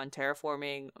working on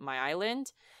terraforming my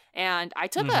island. And I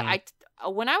took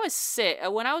when I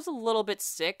was a little bit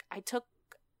sick, I took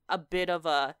a bit of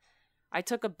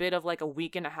like a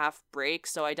week and a half break,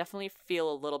 so I definitely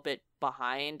feel a little bit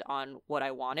behind on what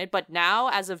I wanted. But now,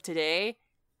 as of today,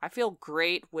 I feel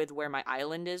great with where my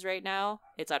island is right now.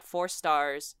 It's at 4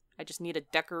 stars. I just need to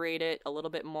decorate it a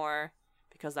little bit more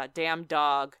because that damn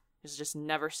dog is just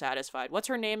never satisfied. What's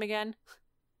her name again?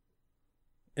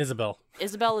 Isabel.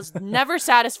 Isabel is never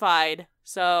satisfied,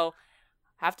 so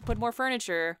I have to put more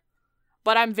furniture.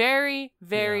 But I'm very,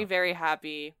 very, very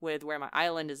happy with where my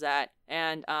island is at.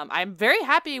 And I'm very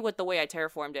happy with the way I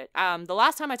terraformed it. The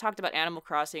last time I talked about Animal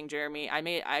Crossing, Jeremy,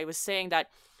 I was saying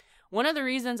that one of the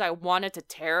reasons I wanted to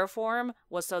terraform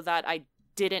was so that I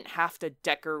didn't have to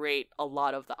decorate a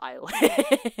lot of the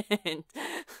island.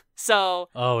 So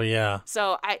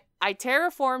I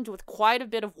terraformed with quite a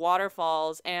bit of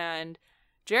waterfalls, and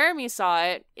Jeremy saw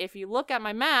it. If you look at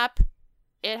my map,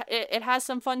 it has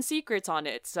some fun secrets on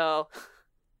it. So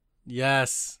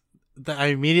yes, I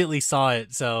immediately saw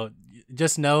it. So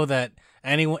just know that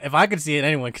if I could see it,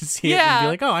 anyone could see it and be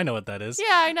like, oh, I know what that is. Yeah,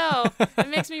 I know. It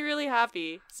makes me really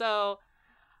happy. So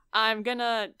I'm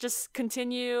gonna just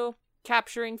continue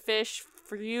capturing fish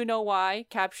for why,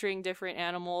 capturing different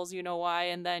animals, why,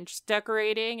 and then just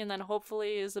decorating, and then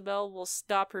hopefully Isabel will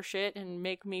stop her shit and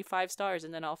make me 5 stars,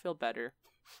 and then I'll feel better.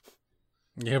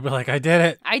 You'll be like, I did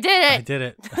it. I did it. I did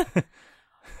it.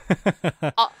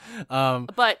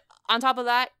 But on top of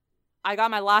that, I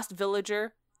got my last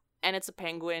villager, and it's a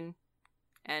penguin,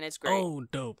 and it's great. Oh,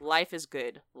 dope. Life is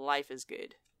good. Life is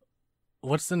good.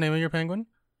 What's the name of your penguin?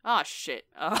 Oh, shit.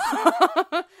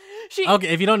 Okay,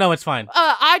 if you don't know, it's fine.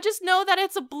 I just know that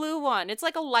it's a blue one. It's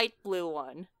like a light blue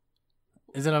one.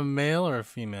 Is it a male or a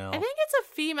female? I think it's a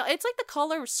female. It's like the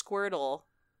color of Squirtle.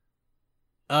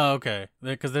 Oh, okay.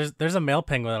 Because there's a male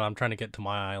penguin that I'm trying to get to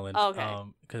my island. Okay.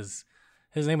 Because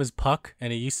his name is Puck,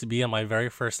 and he used to be on my very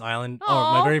first island, Aww.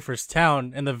 or my very first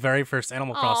town, in the very first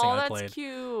Animal Crossing I played. That's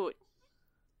cute.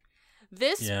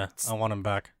 This Yeah, I want him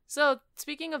back. So,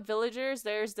 speaking of villagers,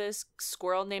 there's this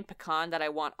squirrel named Pecan that I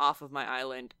want off of my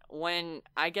island. When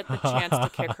I get the chance to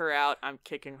kick her out, I'm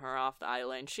kicking her off the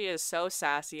island. She is so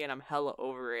sassy, and I'm hella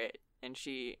over it. And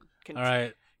she All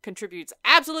right. contributes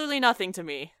absolutely nothing to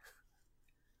me.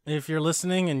 If you're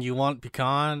listening and you want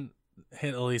Pecan,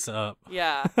 hit Elisa up.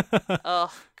 Yeah.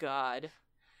 Oh, God.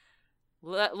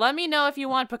 Let me know if you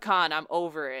want Pecan. I'm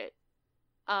over it.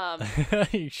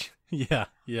 Yeah.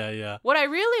 What I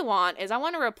really want is I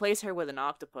want to replace her with an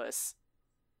octopus.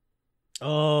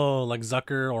 Oh, like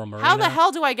Zucker or Marina. How the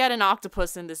hell do I get an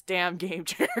octopus in this damn game,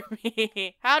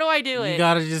 Jeremy? How do I do it? You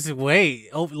gotta just wait.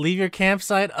 Oh, leave your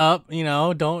campsite up.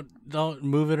 Don't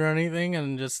move it or anything,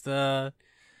 and just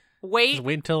wait. Just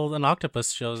wait until an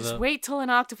octopus shows up. Just wait till an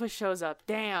octopus shows up.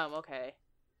 Damn. Okay.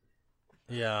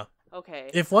 Yeah.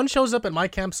 Okay. If one shows up at my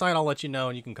campsite, I'll let you know,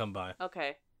 and you can come by.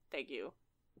 Okay. Thank you.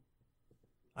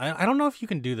 I don't know if you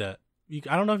can do that.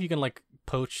 I don't know if you can like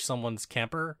poach someone's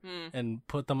camper and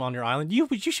put them on your island. You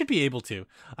should be able to.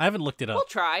 I haven't looked it up. We'll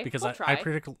try. Because we'll try. I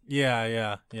predict.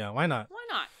 Yeah. Why not?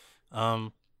 Why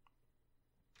not?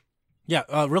 Yeah.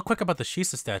 Real quick about the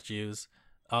Shisa statues.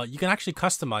 You can actually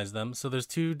customize them. So there's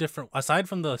two different. Aside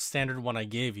from the standard one I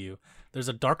gave you, there's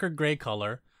a darker gray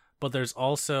color, but there's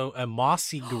also a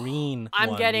mossy green.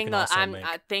 I'm getting the.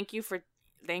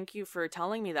 Thank you for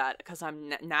telling me that, because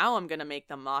I'm gonna make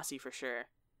them mossy for sure.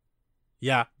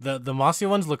 Yeah, the mossy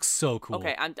ones look so cool.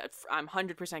 Okay, I'm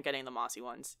 100% getting the mossy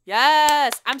ones.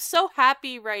 Yes, I'm so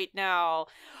happy right now.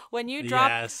 When you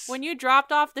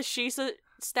dropped off the Shisa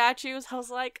statues, I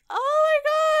was like, oh my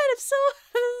god, this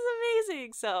is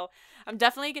amazing. So I'm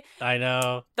definitely. I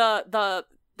know the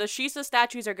Shisa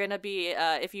statues are gonna be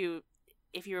if you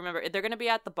remember, they're gonna be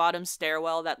at the bottom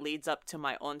stairwell that leads up to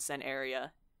my onsen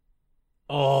area.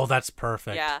 Oh, that's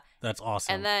perfect. Yeah. That's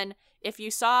awesome. And then, if you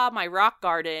saw my rock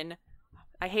garden,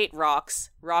 I hate rocks.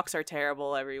 Rocks are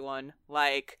terrible, everyone.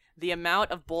 Like, the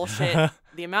amount of bullshit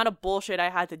I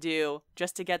had to do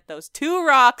just to get those 2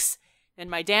 rocks in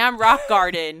my damn rock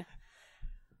garden.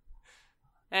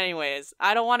 Anyways,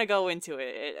 I don't want to go into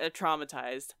it. It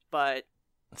traumatized, but...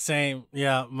 Same.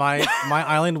 Yeah, my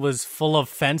island was full of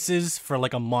fences for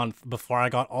like a month before I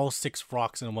got all 6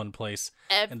 rocks in one place.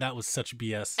 And that was such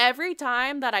BS. Every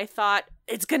time that I thought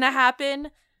it's gonna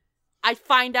happen, I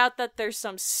find out that there's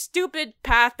some stupid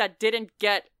path that didn't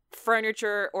get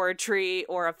furniture or a tree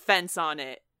or a fence on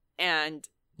it. And...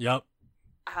 Yep.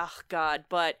 Oh, God.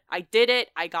 But I did it.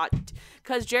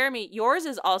 Because, Jeremy, yours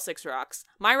is all 6 rocks.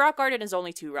 My rock garden is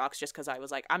only 2 rocks just because I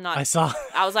was like, I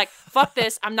was like, fuck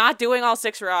this. I'm not doing all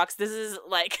 6 rocks. This is,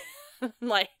 like...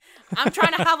 like, I'm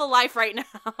trying to have a life right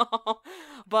now.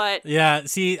 But... Yeah,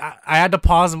 see, I had to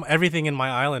pause everything in my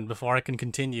island before I can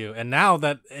continue. And now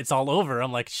that it's all over,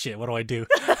 I'm like, shit, what do I do?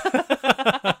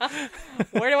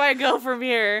 Where do I go from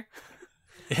here?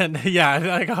 And yeah,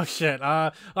 like, oh shit.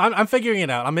 I'm figuring it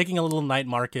out. I'm making a little night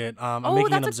market. I'm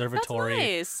making an observatory. That's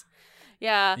nice.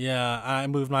 Yeah. Yeah, I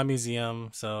moved my museum,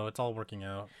 so it's all working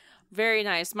out. Very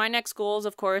nice. My next goals,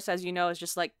 of course, as you know, is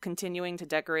just like continuing to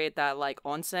decorate that like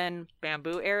onsen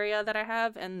bamboo area that I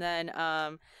have. And then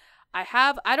I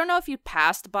don't know if you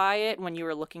passed by it when you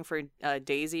were looking for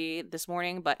Daisy this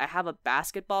morning, but I have a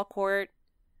basketball court.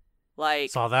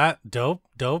 Like, saw that? Dope.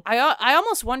 I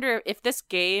almost wonder if this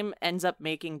game ends up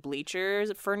making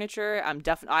bleachers furniture. I'm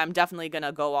definitely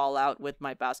gonna go all out with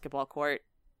my basketball court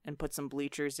and put some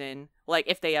bleachers in. Like,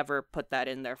 if they ever put that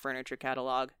in their furniture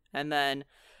catalog. And then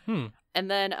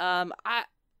I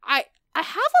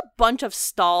have a bunch of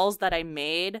stalls that I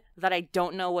made that I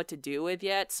don't know what to do with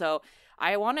yet. So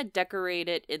I want to decorate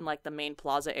it in like the main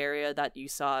plaza area that you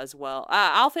saw as well.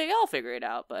 I'll figure it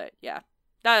out, but yeah.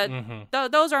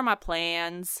 Those are my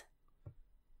plans.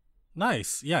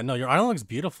 Nice. Yeah, no, your island looks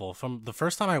beautiful. From the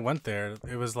first time I went there,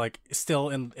 it was like still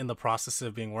in the process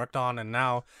of being worked on, and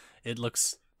now it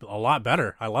looks a lot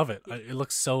better. I love it. It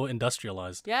looks so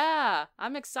industrialized. Yeah,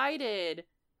 I'm excited.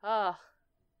 That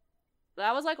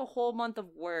was like a whole month of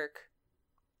work.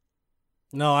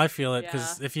 No, I feel it,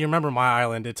 because if you remember my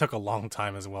island, it took a long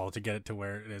time as well to get it to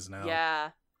where it is now.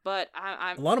 Yeah. But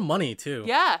I'm a lot of money too.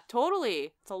 Yeah,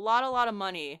 totally. It's a lot of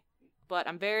money. But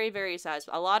I'm very, very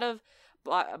satisfied. A lot of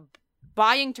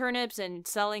buying turnips and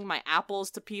selling my apples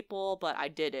to people, but I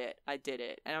did it.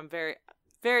 And I'm very,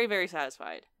 very, very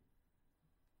satisfied.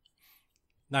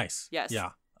 Nice. Yes.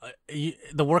 Yeah.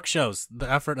 The work shows.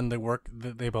 The effort and the work,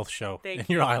 they both show in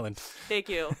your island. Thank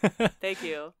you. Thank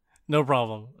you. No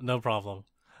problem.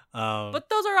 But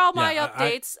those are all my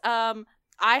updates.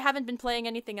 I haven't been playing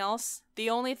anything else.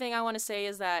 The only thing I want to say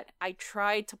is that I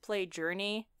tried to play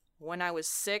Journey when I was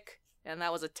sick, and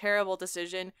that was a terrible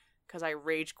decision because I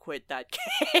rage quit that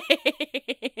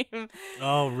game.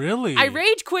 Oh, really? I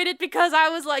rage quit it because I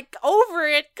was like over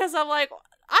it, because I'm like,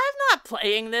 I'm not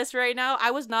playing this right now.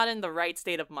 I was not in the right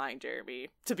state of mind, Jeremy,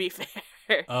 to be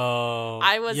fair. Oh,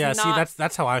 I was yeah. not, See,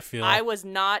 that's how I feel. I was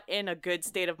not in a good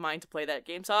state of mind to play that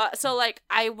game. So like,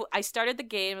 I started the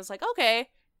game. It's like, okay,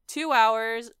 2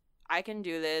 hours, I can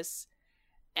do this.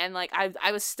 And like,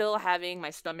 I was still having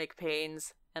my stomach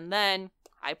pains. And then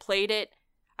I played it.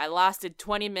 I lasted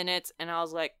 20 minutes, and I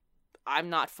was like, I'm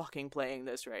not fucking playing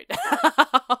this right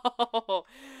now.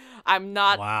 I'm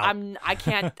not. Wow.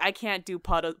 I can't do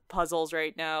puzzles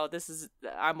right now.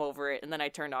 I'm over it. And then I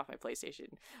turned off my PlayStation.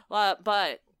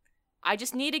 But I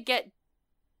just need to get.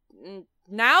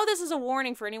 Now this is a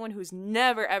warning for anyone who's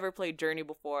never ever played Journey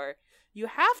before. You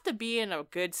have to be in a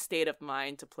good state of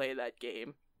mind to play that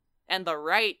game, and the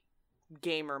right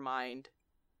gamer mind,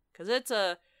 because it's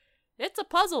a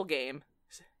puzzle game,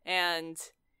 and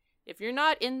if you're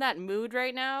not in that mood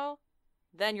right now,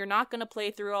 then you're not gonna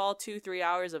play through all 2-3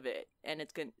 hours of it, and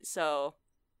it's gonna. So,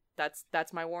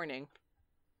 that's my warning.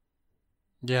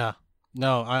 Yeah.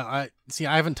 No, I see.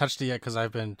 I haven't touched it yet because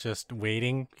I've been just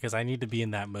waiting because I need to be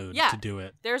in that mood to do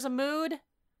it. There's a mood.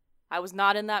 I was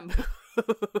not in that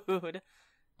mood.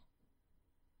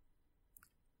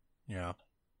 Yeah.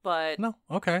 But no,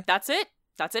 okay. That's it.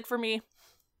 That's it for me.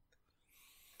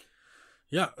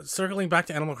 Yeah, circling back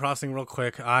to Animal Crossing real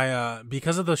quick, I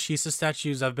because of those Shisa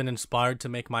statues, I've been inspired to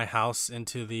make my house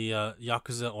into the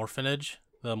Yakuza orphanage,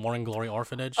 the Morning Glory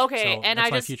orphanage. Okay, so and that's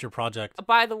I my just future project.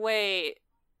 By the way,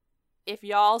 if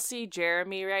y'all see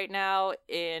Jeremy right now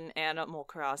in Animal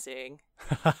Crossing,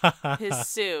 his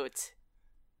suit,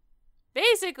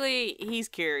 basically he's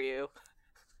Kiryu.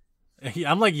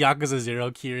 I'm like Yakuza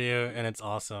 0 Kiryu, and it's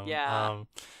awesome. Yeah.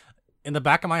 In the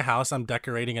back of my house, I'm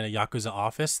decorating in a Yakuza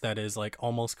office that is like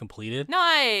almost completed.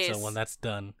 Nice. So when that's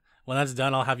done,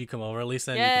 I'll have you come over,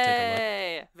 Lisa, and you can take a look.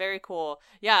 Yay! Very cool.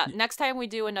 Yeah. Next time we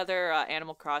do another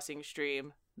Animal Crossing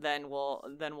stream, then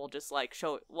we'll just like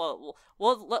show. We'll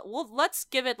let's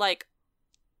give it like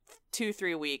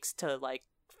 2-3 weeks to like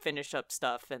finish up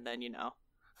stuff, and then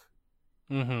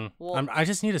Mm-hmm. I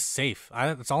just need a safe.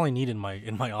 That's all I need in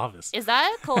my office. Is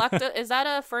that is that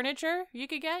a furniture you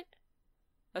could get?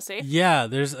 A safe? Yeah,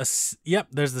 there's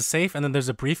there's the safe, and then there's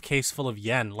a briefcase full of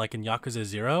yen, like in Yakuza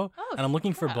 0, and I'm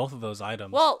looking for both of those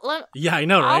items. Well, yeah, I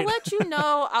know, right?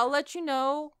 I'll let you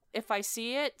know if I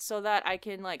see it, so that I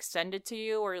can like send it to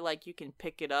you, or like you can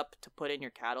pick it up to put in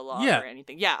your catalog or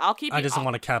anything. Yeah, I'll keep. I just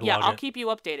want to catalog it. Yeah, I'll keep you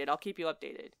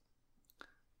updated.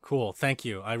 Cool, thank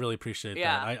you. I really appreciate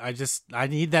that. I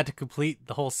need that to complete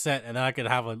the whole set, and then I could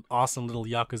have an awesome little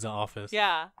Yakuza office.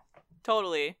 Yeah,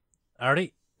 totally. I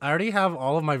already have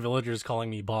all of my villagers calling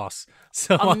me boss,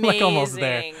 so I'm like almost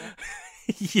there.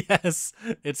 Yes,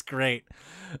 it's great.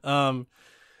 I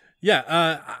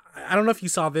don't know if you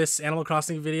saw this Animal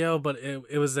Crossing video, but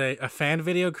it was a fan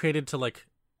video created to like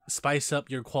spice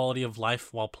up your quality of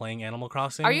life while playing Animal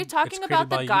Crossing. Are you talking about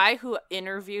the guy who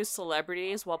interviews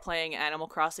celebrities while playing Animal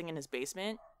Crossing in his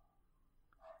basement?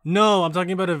 No, I'm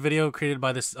talking about a video created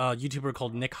by this YouTuber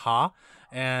called Nick Ha,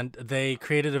 and they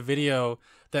created a video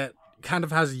that kind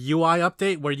of has a UI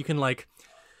update where you can like,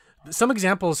 some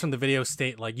examples from the video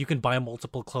state like you can buy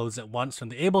multiple clothes at once from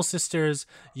the Able sisters,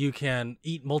 you can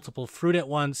eat multiple fruit at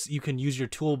once, you can use your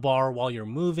toolbar while you're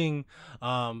moving,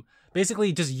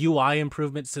 basically just UI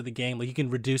improvements to the game, like you can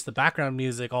reduce the background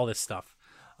music, all this stuff.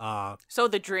 So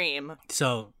the dream.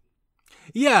 So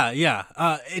yeah,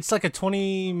 it's like a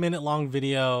 20-minute long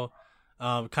video,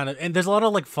 kind of, and there's a lot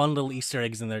of like fun little Easter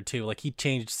eggs in there too, like he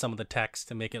changed some of the text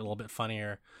to make it a little bit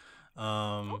funnier.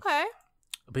 Okay.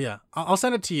 But yeah, I'll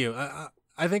send it to you.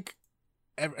 I think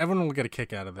everyone will get a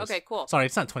kick out of this. Okay, cool. Sorry,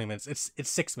 it's not 20 minutes. It's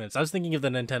 6 minutes. I was thinking of the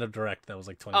Nintendo Direct that was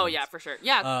like 20 minutes. Oh, yeah, for sure.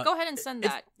 Yeah, go ahead and send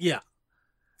that.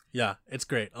 Yeah, it's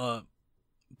great.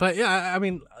 But yeah, I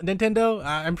mean, Nintendo,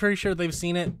 I'm pretty sure they've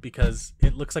seen it because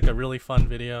it looks like a really fun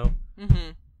video.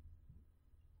 Mm-hmm.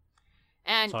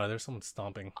 And sorry, there's someone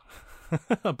stomping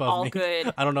above all me.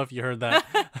 Good. I don't know if you heard that.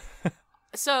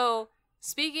 So,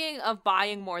 speaking of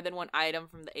buying more than one item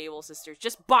from the Able sisters,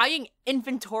 just buying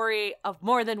inventory of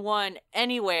more than one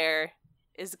anywhere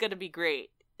is going to be great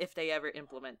if they ever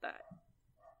implement that.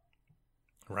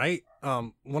 Right?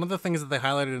 One of the things that they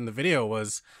highlighted in the video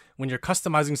was when you're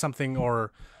customizing something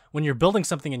or when you're building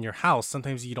something in your house,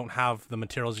 sometimes you don't have the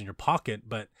materials in your pocket,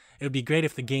 but it would be great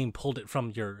if the game pulled it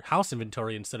from your house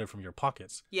inventory instead of from your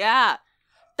pockets. Yeah.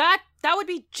 That would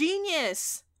be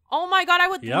genius. Oh my god, I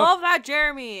would love that,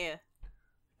 Jeremy.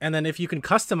 And then if you can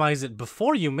customize it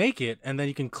before you make it, and then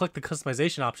you can click the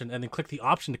customization option and then click the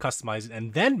option to customize it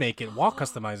and then make it while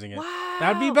customizing it. Wow.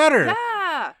 That'd be better.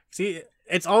 Yeah. See,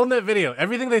 it's all in that video.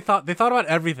 Everything they thought about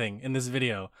everything in this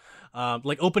video.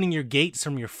 Like opening your gates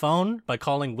from your phone by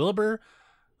calling Wilbur,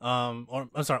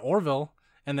 Orville,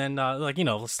 and then like, you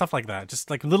know, stuff like that.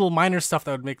 Just like little minor stuff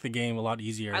that would make the game a lot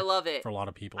easier. I love it. For a lot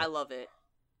of people. I love it.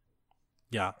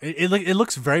 Yeah, it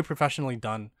looks very professionally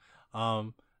done.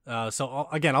 So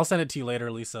again, I'll send it to you later,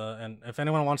 Lisa. And if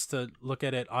anyone wants to look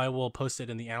at it, I will post it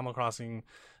in the Animal Crossing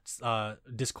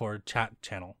Discord chat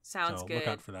channel. Sounds good. Look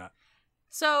out for that.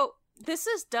 So this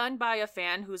is done by a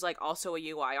fan who's like also a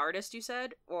UI artist, you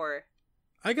said, or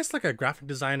I guess like a graphic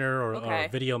designer or a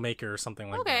video maker or something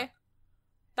like that. Okay,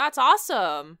 that's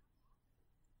awesome.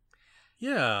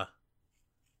 Yeah.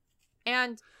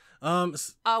 And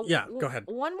yeah, go ahead.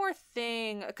 One more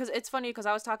thing, because it's funny, because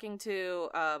I was talking to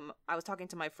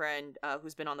my friend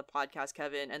who's been on the podcast,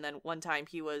 Kevin, and then one time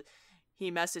he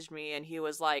messaged me and he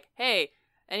was like, "Hey,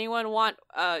 anyone want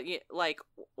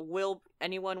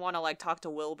anyone want to like talk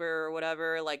to Wilbur or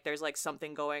whatever? Like, there's like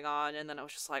something going on." And then I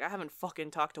was just like, I haven't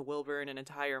fucking talked to Wilbur in an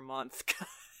entire month.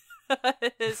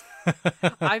 Because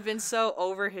I've been so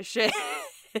over his shit.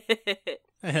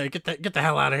 Hey, get the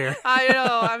hell out of here. I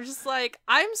know. I'm just like,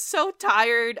 I'm so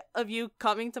tired of you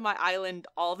coming to my island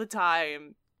all the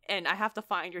time, and I have to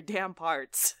find your damn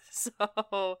parts. So,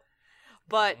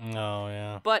 but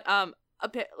yeah. But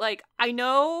like I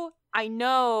know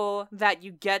that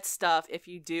you get stuff if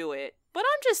you do it, but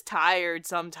I'm just tired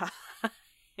sometimes.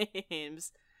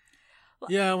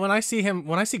 Yeah, when I see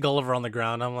Gulliver on the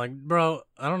ground, I'm like, bro,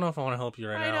 I don't know if I want to help you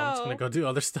right now. I'm just gonna go do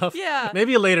other stuff. Yeah.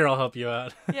 Maybe later I'll help you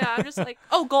out. Yeah, I'm just like,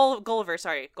 Gulliver.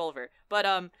 Sorry, Gulliver.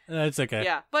 But it's okay.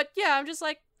 Yeah, but yeah, I'm just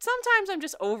like, sometimes I'm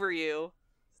just over you.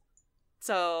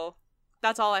 So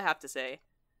that's all I have to say.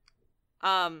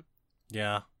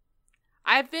 Yeah.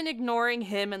 I've been ignoring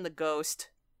him and the ghost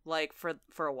like for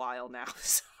a while now.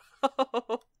 So.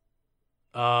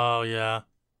 Oh yeah.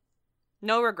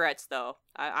 No regrets, though.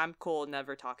 I'm cool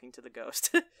never talking to the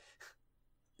ghost.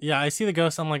 Yeah, I see the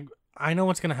ghost. I'm like, I know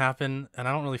what's going to happen, and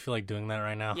I don't really feel like doing that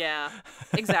right now. Yeah,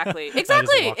 exactly.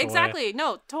 Exactly.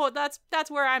 No, that's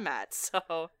where I'm at,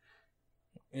 so.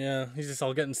 Yeah, he's just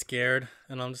all getting scared,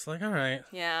 and I'm just like, all right.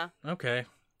 Yeah. Okay.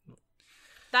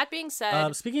 That being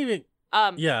said. Speaking of it,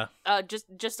 yeah.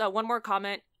 Just one more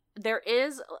comment. There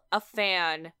is a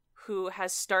fan who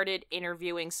has started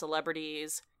interviewing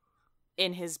celebrities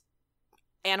in his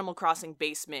Animal Crossing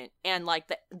basement, and like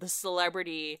the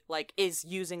celebrity like is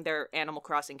using their Animal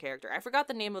Crossing character. I forgot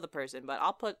the name of the person, but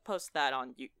I'll post that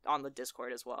on the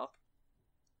Discord as well.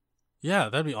 Yeah,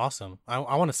 that'd be awesome. I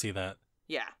want to see that.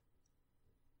 Yeah.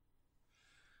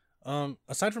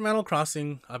 Aside from Animal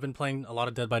Crossing, I've been playing a lot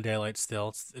of Dead by Daylight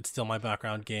still. It's still my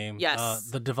background game. Yes.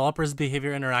 The developers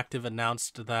Behavior Interactive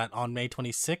announced that on May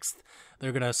 26th,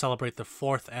 they're going to celebrate the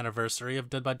 4th anniversary of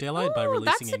Dead by Daylight by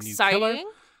releasing a new killer.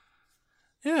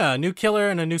 Yeah, a new killer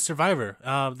and a new survivor.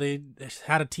 They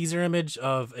had a teaser image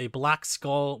of a black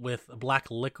skull with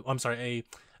black liquid. I'm sorry, a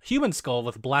human skull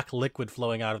with black liquid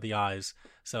flowing out of the eyes.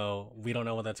 So we don't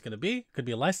know what that's going to be. Could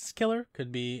be a licensed killer.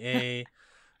 Could be a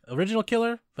original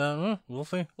killer. But we'll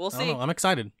see. We'll see. I'm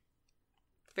excited.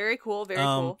 Very cool. Very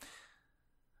cool.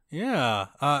 Yeah,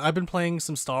 I've been playing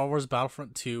some Star Wars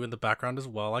Battlefront 2 in the background as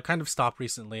well. I kind of stopped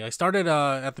recently. I started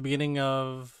at the beginning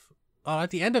of.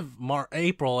 At the end of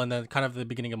April, and then kind of the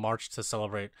beginning of March to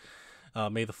celebrate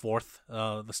May the 4th,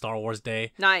 the Star Wars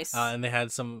Day. Nice. And they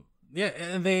had some,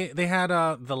 and they had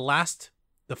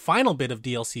the final bit of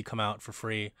DLC come out for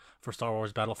free for Star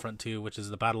Wars Battlefront 2, which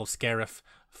is the Battle of Scarif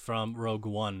from Rogue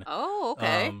One. Oh,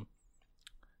 okay.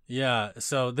 Yeah,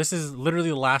 so this is literally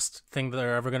the last thing that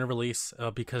they're ever going to release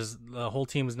because the whole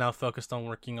team is now focused on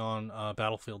working on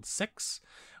Battlefield 6,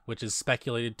 which is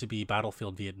speculated to be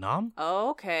Battlefield Vietnam.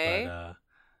 Oh, okay. But,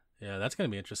 yeah, that's going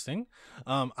to be interesting.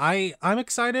 I'm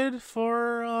excited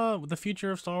for the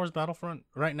future of Star Wars Battlefront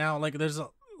right now. Like, there's a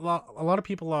lot of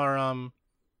people are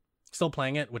still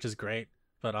playing it, which is great.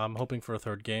 But I'm hoping for a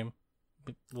third game.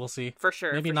 We'll see. For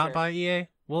sure. Maybe not by EA.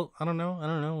 Well, I don't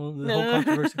know. The whole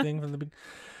controversy thing from the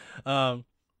beginning.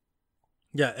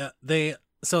 They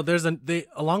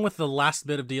along with the last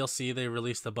bit of DLC, they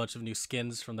released a bunch of new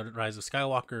skins from the Rise of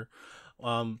Skywalker,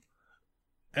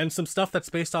 and some stuff that's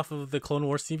based off of the Clone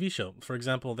Wars TV show. For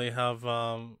example, they have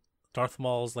Darth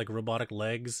Maul's like robotic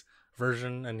legs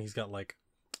version, and he's got like,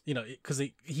 because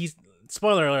he's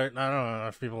spoiler alert. I don't know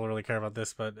if people really care about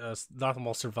this, but Darth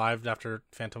Maul survived after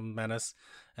Phantom Menace,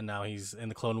 and now he's in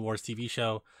the Clone Wars TV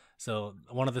show. So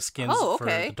one of the skins for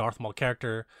the Darth Maul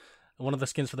character one of the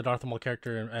skins for the Darth Maul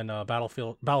character in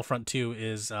Battlefront 2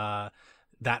 is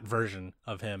that version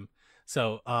of him.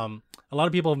 So a lot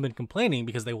of people have been complaining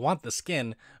because they want the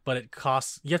skin, but it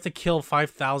costs, you have to kill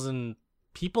 5,000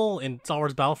 people in Star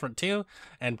Wars Battlefront 2,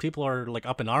 and people are like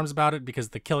up in arms about it because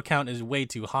the kill count is way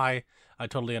too high. I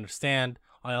totally understand.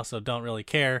 I also don't really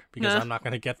care because I'm not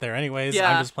going to get there anyways.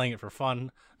 Yeah. I'm just playing it for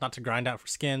fun, not to grind out for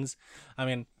skins. I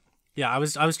mean, yeah, I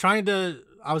was trying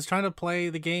to play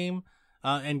the game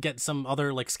and get some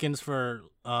other like skins for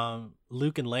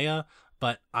Luke and Leia,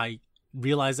 but I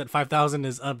realized that 5,000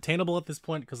 is unobtainable at this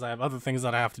point because I have other things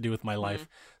that I have to do with my life.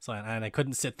 So and I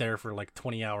couldn't sit there for like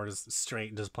 20 hours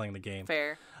straight just playing the game.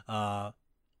 Fair.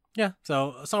 Yeah,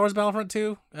 so Star Wars Battlefront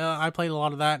 2, I played a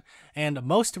lot of that, and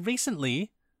most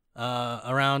recently,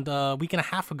 around a week and a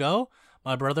half ago,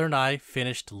 my brother and I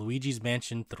finished Luigi's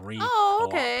Mansion 3. Oh,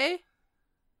 okay.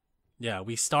 Yeah,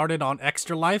 we started on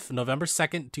Extra Life November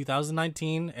 2nd,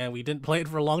 2019, and we didn't play it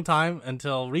for a long time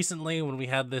until recently when we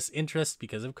had this interest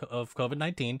because of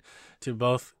COVID-19 to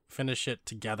both finish it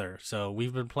together. So we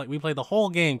played the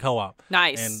whole game co-op.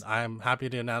 Nice. And I'm happy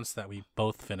to announce that we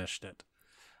both finished it.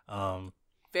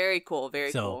 Very cool,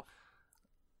 very cool.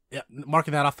 Yeah,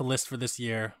 marking that off the list for this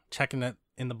year, checking it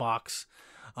in the box.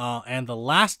 And the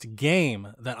last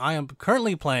game that I am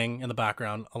currently playing in the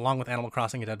background, along with Animal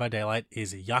Crossing and Dead by Daylight,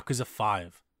 is Yakuza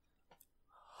 5.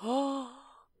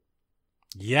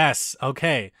 Yes,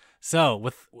 okay. So,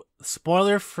 with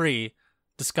spoiler-free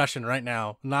discussion right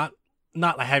now, not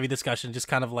a heavy discussion, just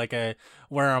kind of like a,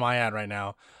 where am I at right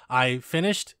now? I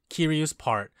finished Kiryu's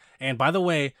part, and by the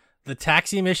way, the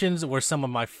taxi missions were some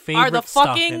of my favorite Are the stuff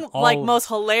fucking like most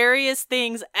hilarious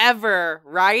things ever,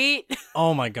 right?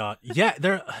 Oh my god, yeah,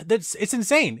 it's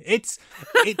insane.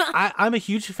 I'm a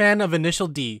huge fan of Initial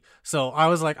D, so I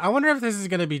was like, I wonder if this is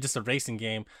gonna be just a racing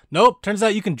game. Nope, turns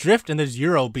out you can drift and there's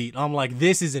Eurobeat. I'm like,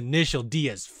 this is Initial D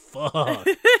as fuck.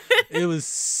 It was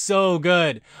so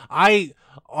good. I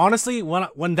honestly,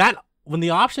 when the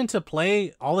option to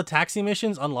play all the taxi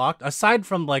missions unlocked, aside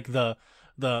from like the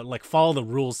like follow the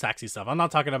rules taxi stuff. I'm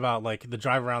not talking about like the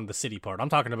drive around the city part. I'm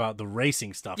talking about the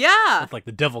racing stuff. Yeah. With like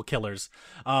the devil killers.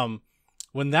 When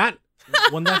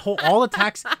all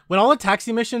the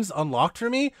taxi missions unlocked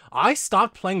for me, I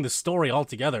stopped playing the story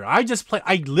altogether. I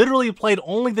literally played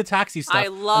only the taxi stuff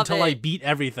until I beat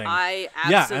everything. I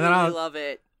absolutely love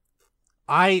it.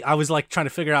 I was like trying to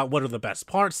figure out what are the best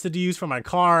parts to use for my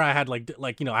car. I had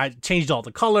I changed all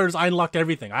the colors. I unlocked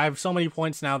everything. I have so many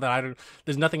points now that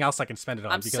there's nothing else I can spend it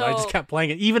on I just kept playing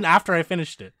it even after I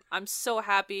finished it. I'm so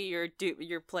happy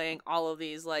you're playing all of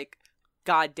these like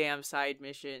goddamn side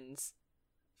missions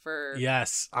for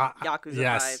Yakuza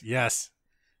 5. Yes.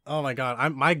 Oh my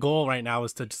god, my goal right now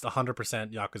is to just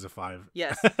 100% Yakuza 5.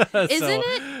 Yes. Isn't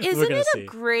it a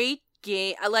great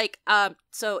game?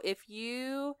 So if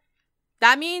you,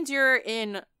 that means you're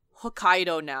in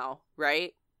Hokkaido now,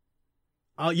 right?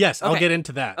 Yes, okay. I'll get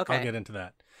into that. Okay. I'll get into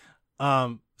that.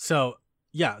 So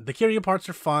yeah, the Kiryu parts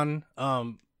are fun.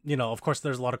 Of course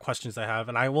there's a lot of questions I have,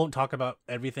 and I won't talk about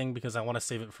everything because I want to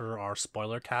save it for our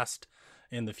spoiler cast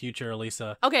in the future,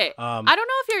 Elisa. Okay. I don't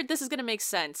know if this is gonna make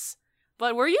sense,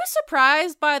 but were you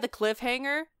surprised by the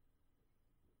cliffhanger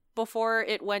before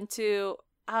it went to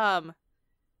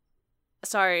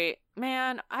sorry,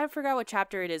 man, I forgot what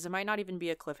chapter it is. It might not even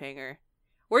be a cliffhanger.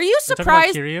 Were you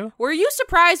surprised? Were you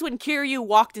surprised when Kiryu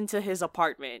walked into his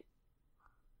apartment?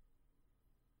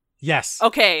 Yes.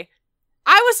 Okay.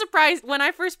 I was surprised when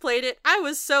I first played it. I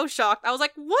was so shocked. I was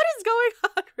like, what is going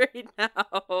on right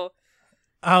now?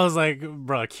 I was like,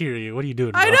 bro, Kiryu, what are you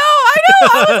doing, bro? I know.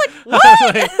 I was like,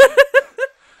 what?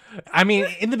 I mean,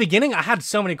 in the beginning, I had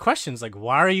so many questions. Like,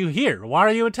 why are you here? Why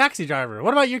are you a taxi driver?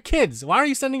 What about your kids? Why are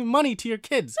you sending money to your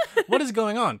kids? What is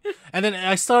going on? And then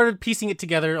I started piecing it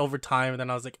together over time. And then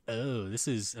I was like, oh, this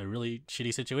is a really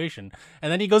shitty situation.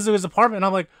 And then he goes to his apartment. And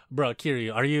I'm like, bro,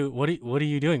 Kiryu, what are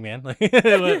you doing, man? Like,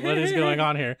 what is going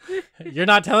on here? You're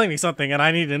not telling me something, and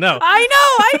I need to know. I know.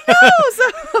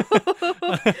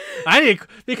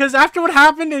 Because after what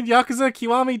happened in Yakuza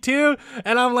Kiwami 2,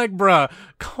 and I'm like, bro,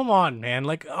 come on, man.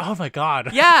 Like, oh my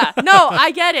god. Yeah, no,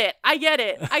 I get it.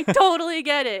 I totally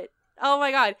get it. Oh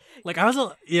my god. Like,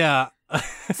 yeah.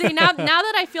 See, now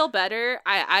that I feel better,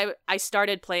 I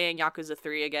started playing Yakuza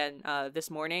 3 again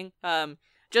this morning.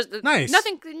 Just nice.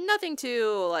 Nothing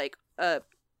too like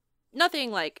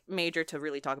nothing like major to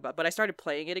really talk about, but I started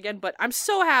playing it again. But I'm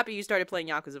so happy you started playing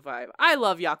Yakuza 5. I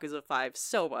love Yakuza 5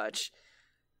 so much.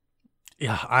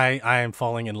 Yeah, I am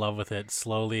falling in love with it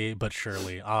slowly but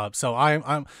surely. So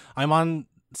I'm on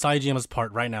Saijima's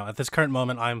part right now. At this current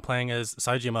moment, I'm playing as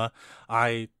Saijima.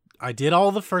 I I did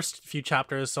all the first few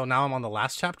chapters, so now I'm on the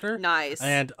last chapter. Nice.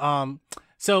 And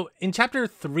so in chapter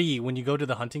 3, when you go to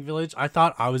the hunting village, I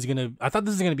thought this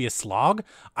was gonna be a slog.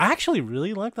 I actually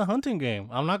really like the hunting game.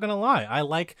 I'm not gonna lie. I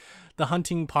like the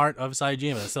hunting part of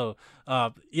Saejima. So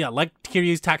yeah, like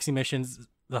Kiryu's taxi missions,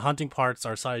 the hunting parts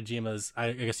are Saejima's.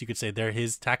 I guess you could say they're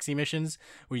his taxi missions,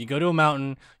 where you go to a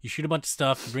mountain, you shoot a bunch of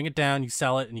stuff, you bring it down, you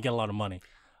sell it, and you get a lot of money.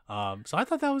 So I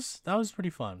thought that was pretty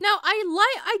fun. Now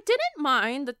I didn't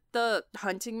mind the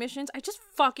hunting missions. I just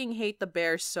fucking hate the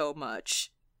bears so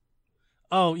much.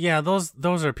 Oh yeah, those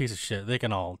are a piece of shit. They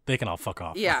can all fuck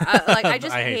off. Yeah, I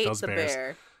just I hate those the bears.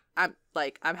 bear.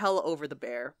 I'm hella over the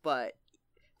bear, but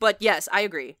yes, I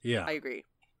agree. Yeah, I agree.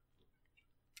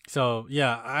 So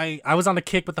yeah, I was on the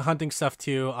kick with the hunting stuff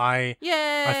too.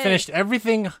 Yay! I finished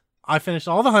everything. I finished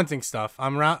all the hunting stuff.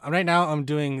 Right now. I'm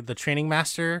doing the training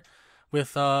master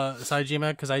with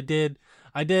Saejima, because I did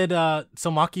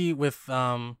Somaki with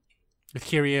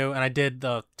Kiryu, and I did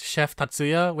the Chef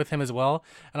Tatsuya with him as well.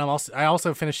 And I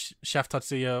also finished Chef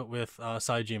Tatsuya with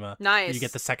Saejima. Nice. You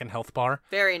get the second health bar.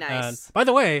 Very nice. And by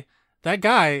the way, that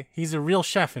guy, he's a real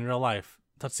chef in real life.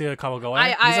 Tatsuya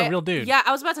Kawagoe. He's a real dude. Yeah,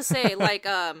 I was about to say, like,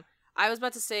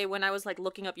 when I was like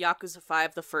looking up Yakuza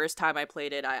 5 the first time I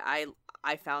played it,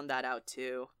 I found that out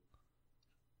too.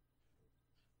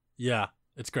 Yeah,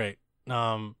 it's great.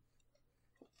 So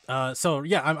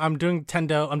yeah, I'm doing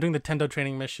Tendo. I'm doing the Tendo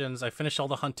training missions. I finished all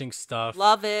the hunting stuff.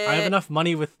 Love it.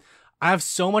 I have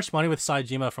so much money with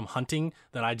Saejima from hunting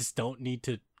that I just don't need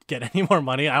to get any more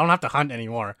money. I don't have to hunt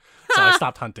anymore. So I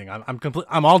stopped hunting.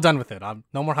 I'm all done with it.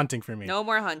 No more hunting for me. No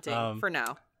more hunting for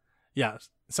now. Yeah.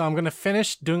 So I'm gonna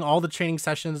finish doing all the training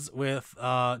sessions with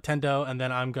Tendo, and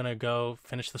then I'm gonna go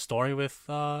finish the story with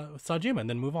Saejima, and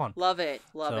then move on. Love it.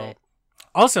 Love it.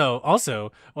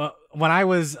 Also, well, when I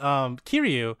was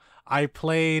Kiryu,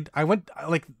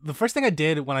 the first thing I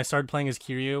did when I started playing as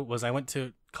Kiryu was I went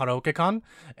to Karaoke-con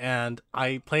and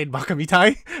I played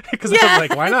Makamitai because I was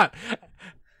like, why not?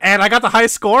 And I got the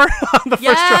highest score on the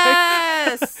first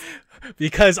try.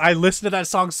 Because I listened to that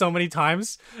song so many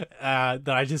times that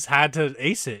I just had to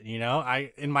ace it, you know?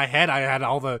 In my head, I had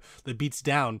all the beats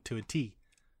down to a T.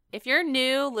 If you're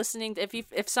new listening,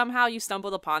 if somehow you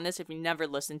stumbled upon this, if you never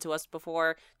listened to us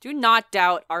before, do not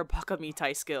doubt our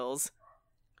Bakamitai skills.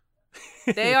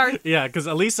 They are yeah, because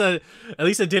Elisa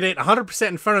did it 100%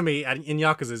 in front of me in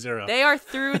Yakuza 0. They are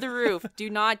through the roof. Do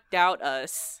not doubt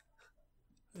us.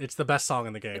 It's the best song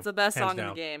in the game. It's the best song in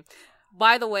the game.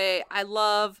 By the way, I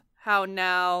love how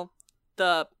now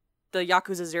the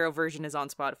Yakuza 0 version is on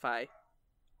Spotify.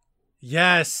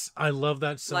 Yes, I love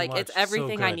that so much. Like, it's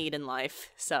everything I need in life,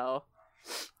 so.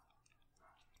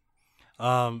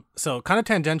 So kind of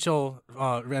tangential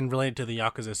and related to the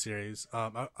Yakuza series.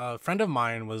 A friend of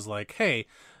mine was like, "Hey,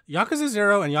 Yakuza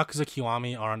 0 and Yakuza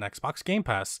Kiwami are on Xbox Game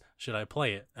Pass. Should I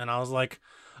play it?" And I was like,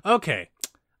 "Okay,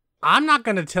 I'm not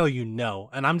going to tell you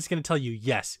no, and I'm just going to tell you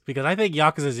yes, because I think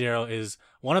Yakuza 0 is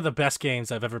one of the best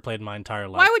games I've ever played in my entire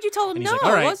life." Why would you tell him no? Like,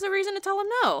 right. What's the reason to tell him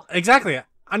no? Exactly.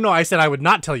 I know I said I would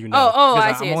not tell you no.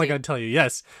 I see. I'm only going to tell you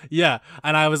yes. Yeah.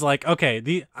 And I was like,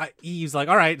 okay. He's like,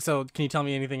 all right, so can you tell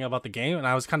me anything about the game? And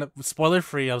I was kind of spoiler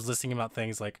free. I was listening about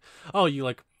things like, oh,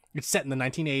 it's set in the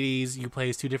 1980s. You play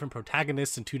as two different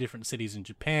protagonists in two different cities in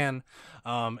Japan.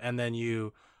 And then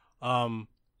you do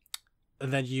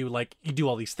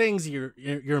all these things. You're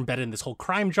embedded in this whole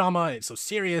crime drama. It's so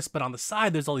serious, but on the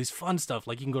side, there's all these fun stuff.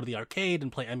 Like you can go to the arcade and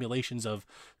play emulations of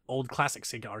old classic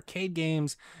Sega arcade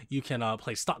games. You can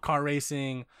play stock car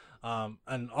racing,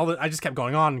 and all that. I just kept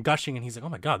going on and gushing, and he's like, "Oh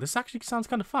my god, this actually sounds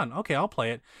kind of fun. Okay, I'll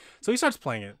play it." So he starts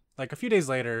playing it. Like a few days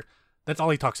later, that's all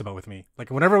he talks about with me.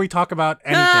 Like whenever we talk about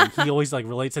anything, he always like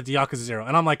relates it to Yakuza 0,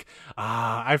 and I'm like,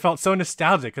 I felt so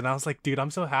nostalgic, and I was like, dude,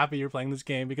 I'm so happy you're playing this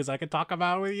game because I can talk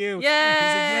about it with you. Yay!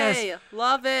 Like, yes,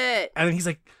 love it. And then he's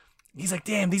like,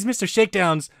 damn, these Mr.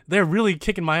 Shakedowns, they're really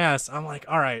kicking my ass. I'm like,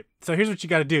 all right, so here's what you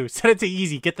got to do: set it to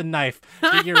easy, get the knife,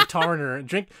 get your tarner,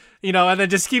 drink, and then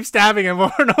just keep stabbing him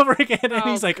over and over again. And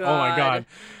he's like, oh my god.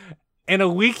 In a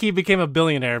week, he became a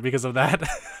billionaire because of that.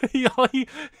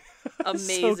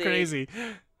 Amazing. So crazy.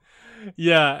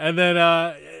 Yeah, and then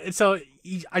so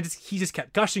he just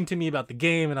kept gushing to me about the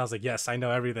game, and I was like, yes, I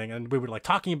know everything. And we were like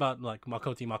talking about like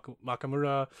Makoti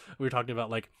Makamura. We were talking about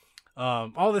like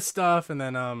all this stuff, and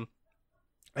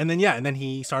then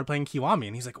he started playing Kiwami,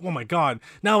 and he's like, oh my god,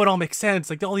 now it all makes sense.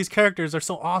 Like all these characters are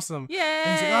so awesome. Yay!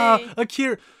 And he's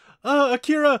like,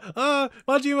 Akira,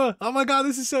 Majima, oh my god,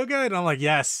 this is so good. And I'm like,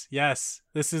 yes,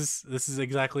 this is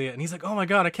exactly it. And he's like, oh my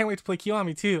god, I can't wait to play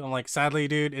Kiwami too. I'm like, sadly,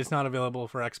 dude, it's not available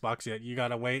for Xbox yet. You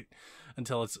gotta wait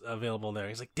until it's available there.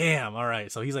 He's like, damn, all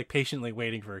right. So he's like patiently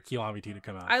waiting for Kiwami 2 to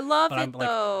come out. I love but it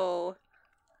though.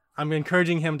 I'm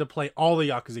encouraging him to play all the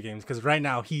Yakuza games because right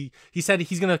now he said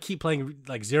he's gonna keep playing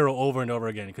like Zero over and over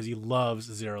again because he loves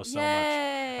Zero so much.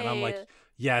 And I'm like,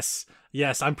 yes,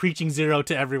 I'm preaching Zero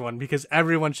to everyone because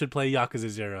everyone should play Yakuza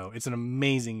 0. It's an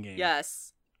amazing game.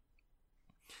 Yes.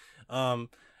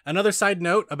 Another side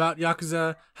note about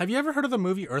Yakuza: have you ever heard of the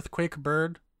movie Earthquake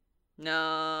Bird?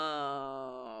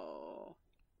 No.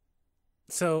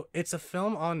 So it's a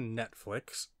film on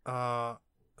Netflix,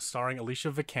 starring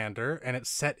Alicia Vikander, and it's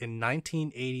set in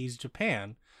 1980s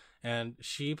Japan, and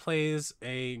she plays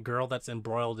a girl that's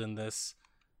embroiled in this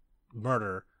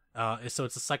murder. So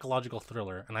it's a psychological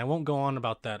thriller, and I won't go on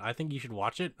about that. I think you should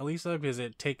watch it, Elisa, because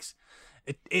it takes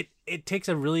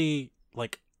a really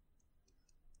like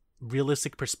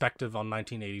realistic perspective on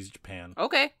 1980s Japan.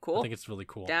 Okay, cool. I think it's really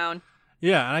cool. Down.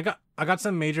 Yeah, and I got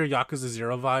some major Yakuza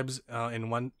 0 vibes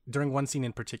during one scene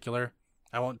in particular.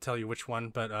 I won't tell you which one,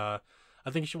 but I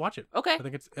think you should watch it. Okay. I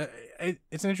think it's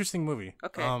an interesting movie.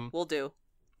 Okay, we'll do.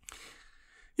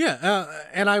 Yeah,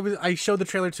 and I showed the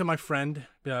trailer to my friend.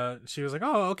 She was like,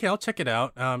 "Oh, okay, I'll check it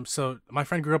out." So my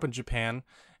friend grew up in Japan,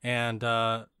 and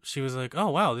she was like,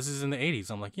 "Oh, wow, this is in the 80s."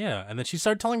 I'm like, "Yeah," and then she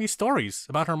started telling me stories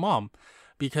about her mom,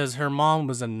 because her mom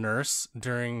was a nurse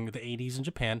during the 80s in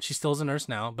Japan. She still is a nurse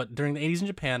now, but during the 80s in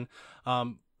Japan,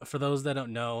 for those that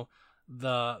don't know,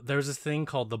 there's this thing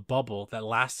called the bubble that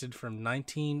lasted from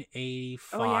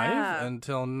 1985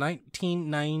 until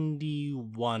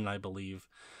 1991, I believe.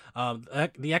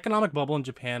 The economic bubble in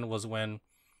Japan was when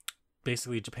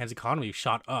basically Japan's economy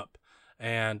shot up,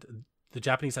 and the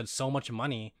Japanese had so much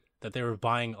money that they were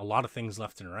buying a lot of things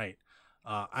left and right.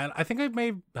 I think I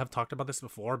may have talked about this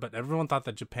before, but everyone thought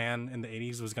that Japan in the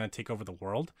 80s was going to take over the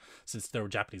world since there were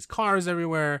Japanese cars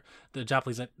everywhere. The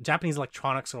Japanese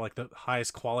electronics are like the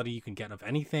highest quality you can get of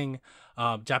anything.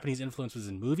 Japanese influence was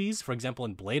in movies. For example,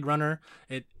 in Blade Runner,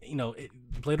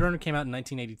 Blade Runner came out in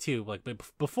 1982, like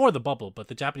before the bubble, but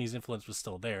the Japanese influence was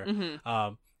still there.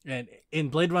 Mm-hmm. And in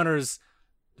Blade Runner's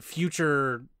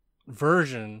future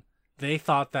version, they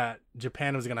thought that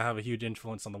Japan was going to have a huge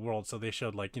influence on the world. So they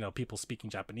showed people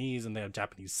speaking Japanese, and they have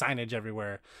Japanese signage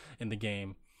everywhere in the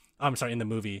game. I'm sorry, in the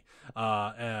movie.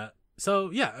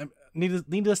 So yeah,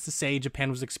 needless to say,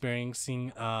 Japan was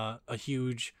experiencing a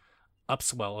huge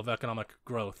upswell of economic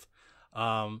growth.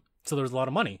 So there was a lot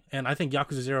of money. And I think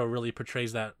Yakuza 0 really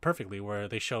portrays that perfectly, where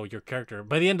they show your character.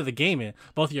 By the end of the game,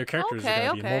 both of your characters are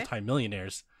going to be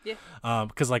multi-millionaires. Yeah.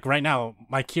 Because right now,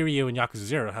 my Kiryu in Yakuza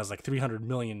 0 has 300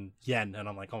 million yen, and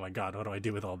I'm like, oh my god, what do I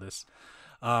do with all this?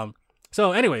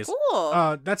 So anyways,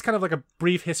 cool. That's kind of like a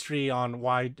brief history on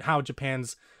how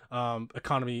Japan's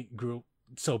economy grew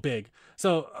so big.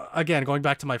 So again, going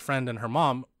back to my friend and her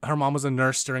mom was a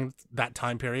nurse during that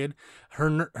time period.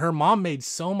 Her mom made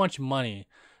so much money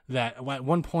that at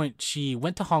one point she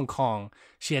went to Hong Kong.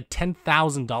 She had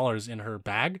 $10,000 in her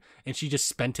bag, and she just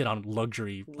spent it on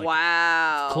luxury,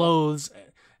 clothes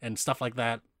and stuff like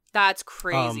that. That's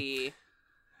crazy.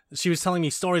 She was telling me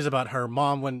stories about her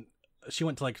mom when she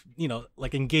went to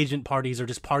engagement parties or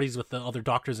just parties with the other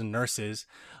doctors and nurses.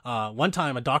 One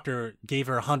time a doctor gave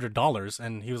her $100,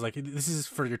 and he was like, "This is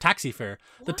for your taxi fare."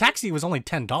 What? The taxi was only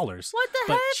 $10. What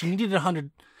the heck? She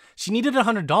needed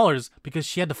 $100 because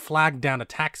she had to flag down a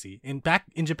taxi. Back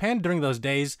in Japan during those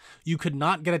days, you could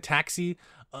not get a taxi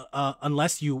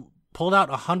unless you pulled out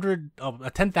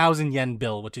a 10,000 yen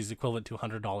bill, which is equivalent to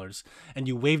 $100, and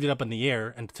you waved it up in the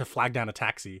air and to flag down a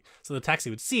taxi. So the taxi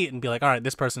would see it and be like, all right,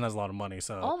 this person has a lot of money,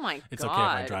 so it's okay if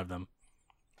I drive them.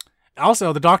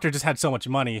 Also, the doctor just had so much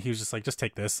money, he was just like, just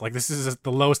take this. This is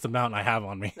the lowest amount I have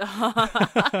on me.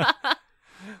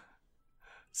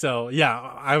 So yeah,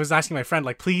 I was asking my friend,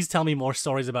 please tell me more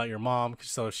stories about your mom.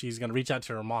 So she's going to reach out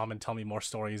to her mom and tell me more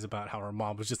stories about how her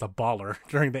mom was just a baller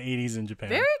during the 80s in Japan.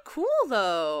 Very cool,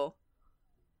 though.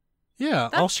 Yeah,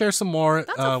 I'll share some more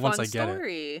once I get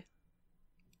story. it.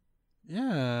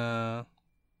 Yeah.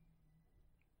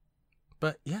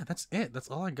 But yeah, that's it. That's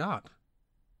all I got.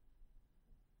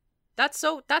 That's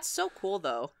so cool,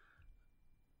 though.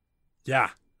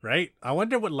 Yeah, right? I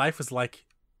wonder what life was like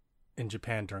in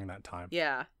Japan during that time.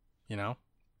 Yeah.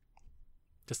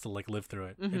 Just to live through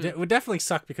it. Mm-hmm. It would definitely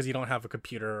suck because you don't have a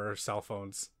computer or cell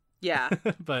phones. Yeah.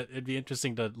 But it'd be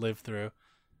interesting to live through.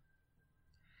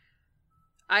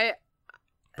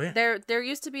 There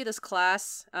used to be this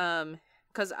class,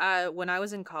 because when I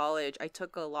was in college, I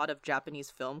took a lot of Japanese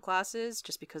film classes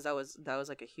just because that was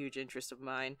a huge interest of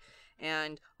mine,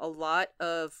 and a lot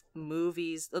of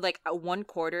movies, one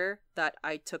quarter that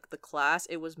I took the class,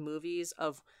 it was movies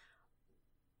of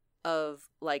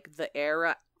the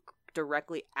era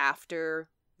directly after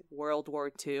World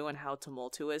War II and how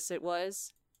tumultuous it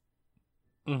was.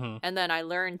 Mm-hmm. And then I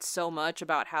learned so much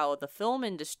about how the film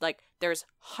industry, like, there's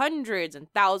hundreds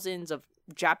and thousands of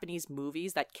Japanese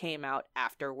movies that came out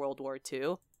after World War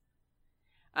II.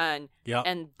 And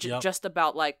just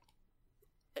about, like,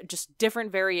 just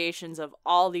different variations of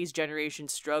all these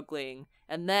generations struggling.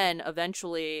 And then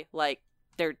eventually, like,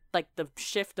 they're, like, the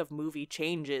shift of movie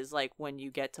changes, like, when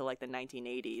you get to, like, the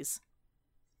 1980s.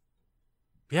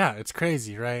 Yeah, it's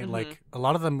crazy, right? Mm-hmm. Like, a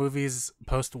lot of the movies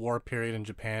post-war period in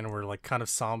Japan were, like, kind of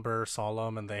somber,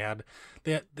 solemn, and they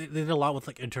did a lot with,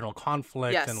 like, internal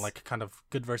conflict and, like, kind of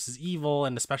good versus evil,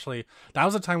 and especially, that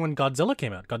was a time when Godzilla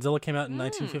came out. Godzilla came out in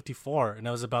 1954, and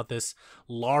it was about this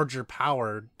larger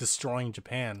power destroying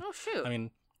Japan. Oh, shoot. I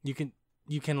mean, you can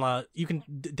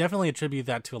definitely attribute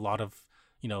that to a lot of,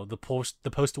 you know, the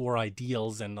post-war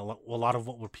ideals and a lot of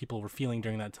what people were feeling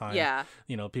during that time. Yeah.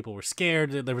 You know, people were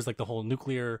scared. There was, like, the whole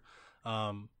nuclear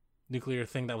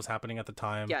thing that was happening at the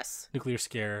time. Yes. Nuclear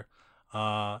scare.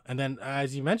 And then,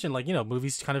 as you mentioned, like, you know,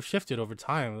 movies kind of shifted over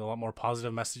time. A lot more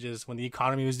positive messages. When the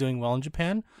economy was doing well in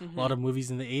Japan, a lot of movies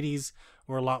in the 80s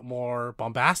were a lot more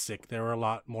bombastic. They were a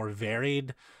lot more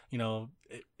varied. You know,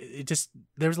 it just,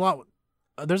 there's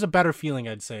a better feeling,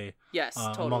 I'd say. Yes,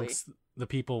 totally. Amongst the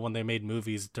people when they made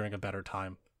movies during a better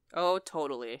time. Oh,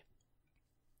 totally.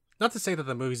 Not to say that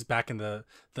the movies back in the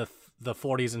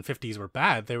 40s and 50s were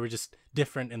bad. They were just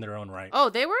different in their own right. Oh,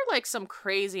 they were, like, some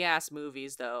crazy ass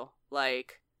movies, though.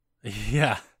 Like,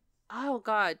 yeah. Oh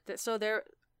God. So there.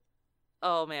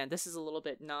 Oh man, this is a little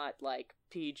bit not, like,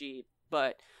 PG,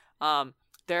 but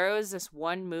there was this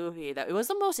one movie that it was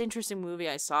the most interesting movie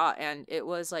I saw, and it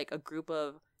was like it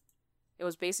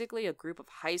was basically a group of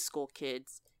high school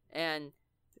kids, and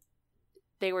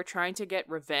they were trying to get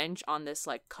revenge on this,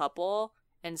 like, couple.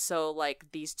 And so, like,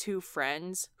 these two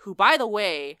friends, who, by the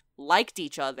way, liked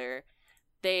each other,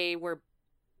 they were,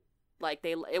 like,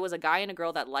 it was a guy and a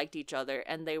girl that liked each other,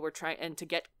 and they were trying, and to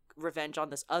get revenge on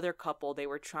this other couple, they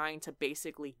were trying to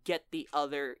basically get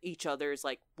each other's,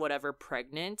 like, whatever,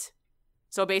 pregnant.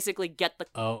 So basically get the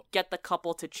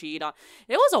couple to cheat on.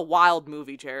 It was a wild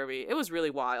movie, Jeremy. It was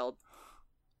really wild.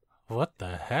 What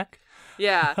the heck?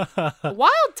 Yeah.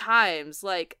 Wild times.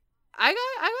 Like, I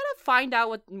gotta find out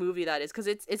what movie that is, because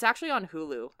it's actually on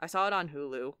Hulu. I saw it on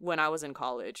Hulu when I was in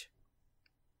college.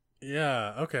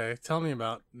 Yeah, okay. Tell me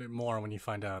about it more when you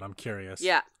find out. I'm curious.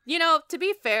 Yeah. You know, to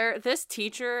be fair, this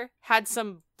teacher had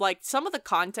some of the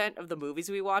content of the movies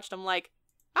we watched. I'm like,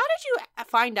 how did you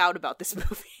find out about this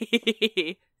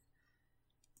movie?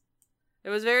 It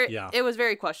was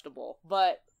very questionable,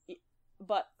 but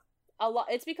a lot.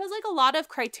 It's because, like, a lot of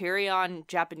Criterion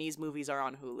Japanese movies are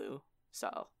on Hulu,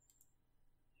 so.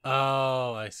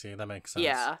 Oh, I see. That makes sense.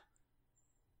 Yeah.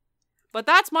 But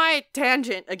that's my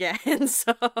tangent again,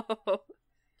 so.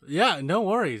 Yeah, no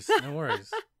worries. No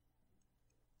worries.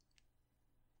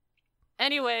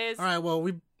 Anyways. All right, well,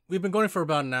 we've been going for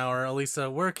about an hour.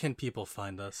 Elisa, where can people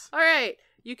find us? All right.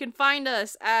 You can find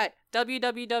us at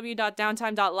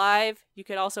www.downtime.live. You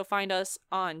can also find us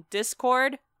on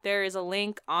Discord. There is a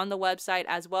link on the website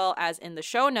as well as in the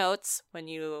show notes when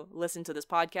you listen to this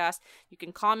podcast. You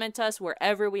can comment us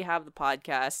wherever we have the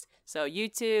podcast. So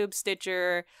YouTube,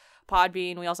 Stitcher,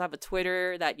 Podbean. We also have a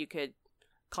Twitter that you could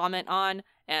comment on,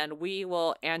 and we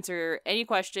will answer any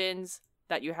questions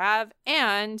that you have.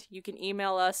 And you can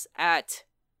email us at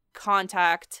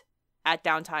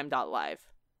contact@downtime.live.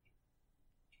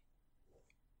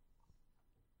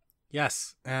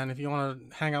 Yes, and if you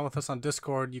want to hang out with us on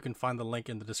Discord, you can find the link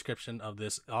in the description of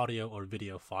this audio or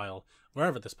video file,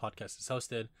 wherever this podcast is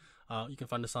hosted. You can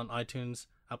find us on iTunes,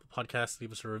 Apple Podcasts.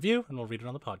 Leave us a review, and we'll read it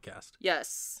on the podcast.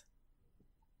 Yes.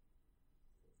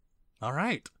 All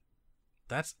right.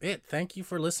 That's it. Thank you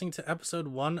for listening to episode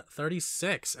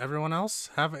 136. Everyone else,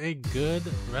 have a good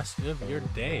rest of your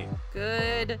day.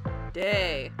 Good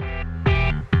day.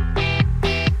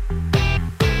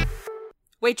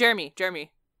 Wait, Jeremy.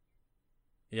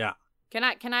 Yeah.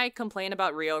 Can I complain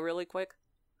about Rio really quick?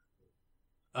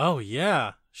 Oh,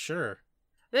 yeah. Sure.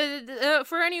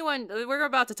 For anyone, we're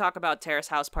about to talk about Terrace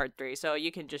House Part 3, so you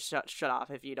can just shut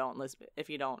off if you don't listen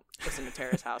to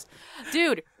Terrace House.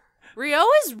 Dude, Rio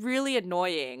is really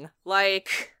annoying.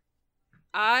 Like,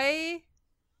 I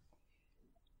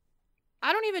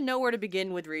don't even know where to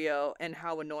begin with Rio and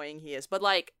how annoying he is, but,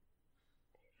 like,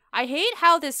 I hate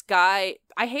how this guy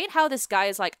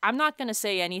is like, I'm not gonna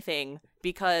say anything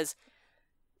because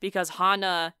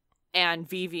Hana and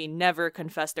Vivi never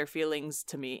confessed their feelings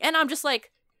to me. And I'm just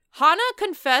like, Hana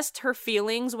confessed her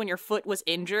feelings when your foot was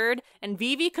injured, and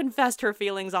Vivi confessed her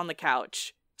feelings on the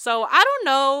couch. So I don't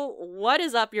know what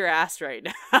is up your ass right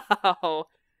now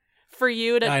for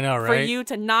you to I know, right? for you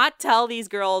to not tell these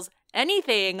girls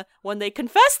anything when they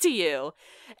confess to you.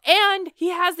 And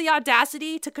he has the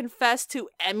audacity to confess to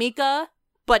Emika,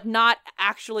 but not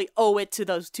actually owe it to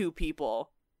those two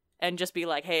people and just be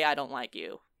like, hey, I don't like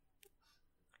you.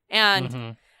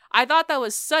 And I thought that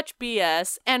was such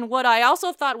BS. And what I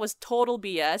also thought was total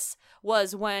BS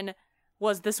was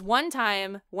this one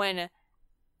time when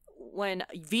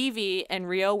Vivi and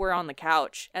Rio were on the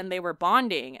couch and they were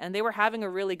bonding and they were having a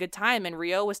really good time, and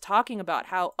Rio was talking about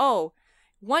how, oh,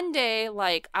 one day,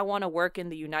 like, I want to work in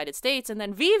the United States, and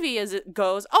then Vivi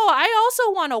goes, oh, I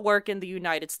also want to work in the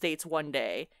United States one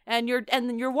day, and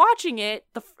then you're watching it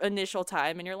the initial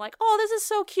time, and you're like, oh, this is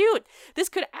so cute. This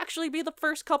could actually be the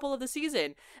first couple of the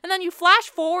season, and then you flash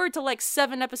forward to like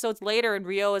 7 episodes later, and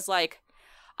Rio is like,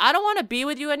 I don't want to be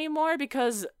with you anymore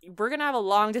because we're gonna have a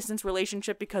long distance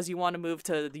relationship because you want to move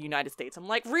to the United States. I'm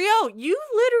like, Rio, you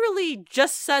literally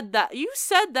just said that. You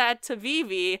said that to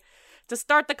Vivi to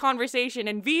start the conversation,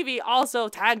 and Vivi also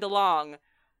tagged along,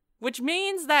 which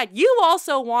means that you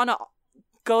also want to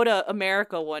go to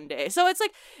America one day. So it's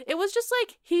like, it was just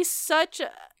like, he's such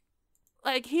a,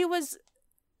 like, he was,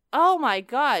 oh my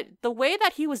god, the way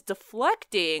that he was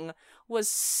deflecting was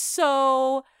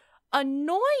so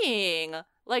annoying.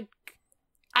 Like,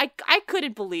 I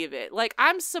couldn't believe it. Like,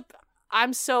 I'm so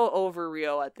over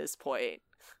Rio at this point.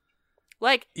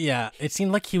 Like, yeah, it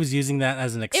seemed like he was using that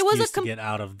as an excuse to get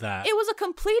out of that. It was a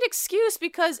complete excuse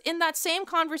because in that same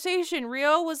conversation,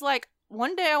 Rio was like,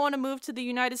 one day I want to move to the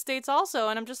United States also.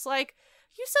 And I'm just like,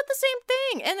 you said the same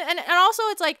thing. And also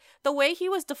it's like the way he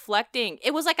was deflecting,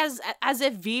 it was like as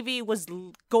if Vivi was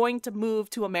going to move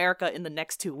to America in the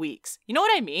next 2 weeks. You know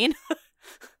what I mean?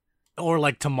 Or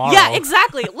like tomorrow. Yeah,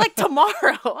 exactly. Like tomorrow.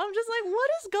 I'm just like, what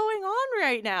is going on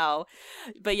right now?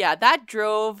 But yeah, that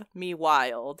drove me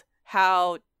wild.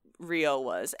 How Rio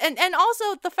was, and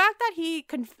also the fact that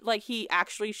he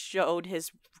actually showed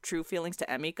his true feelings to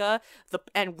Emika,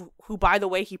 who, by the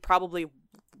way,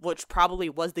 which probably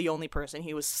was the only person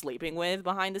he was sleeping with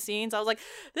behind the scenes. I was like,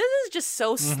 this is just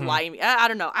so slimy. I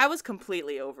don't know. I was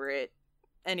completely over it.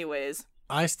 Anyways,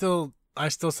 I still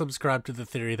subscribe to the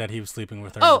theory that he was sleeping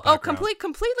with her.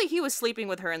 Completely. He was sleeping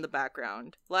with her in the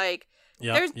background. Like,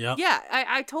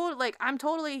 I'm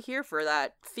totally here for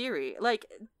that theory. Like,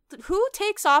 who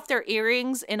takes off their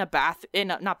earrings in a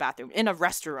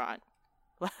restaurant?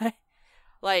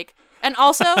 Like, and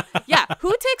also, yeah,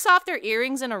 who takes off their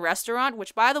earrings in a restaurant?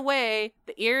 Which, by the way,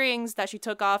 the earrings that she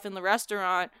took off in the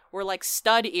restaurant were like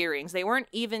stud earrings. They weren't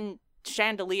even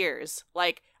chandeliers.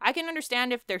 Like, I can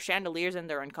understand if they're chandeliers and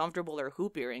they're uncomfortable or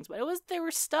hoop earrings, but they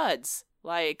were studs.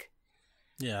 Like,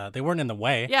 yeah, they weren't in the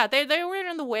way. Yeah, they weren't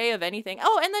in the way of anything.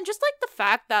 Oh, and then just like the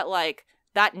fact that like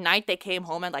that night they came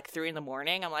home at like 3 a.m.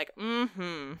 I'm like,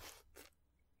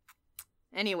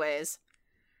 Anyways,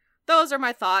 those are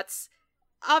my thoughts.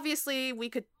 Obviously, we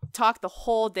could talk the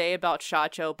whole day about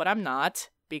Shacho, but I'm not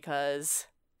because.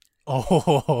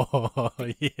 Oh,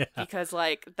 yeah. Because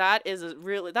like that's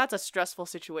a stressful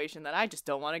situation that I just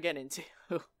don't want to get into.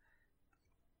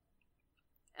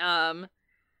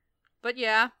 But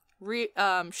yeah,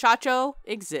 Shacho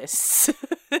exists.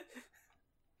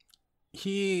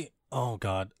 Oh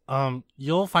god.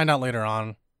 You'll find out later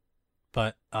on,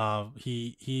 but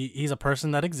he's a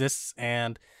person that exists,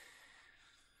 and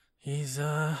he's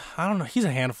I don't know, he's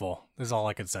a handful is all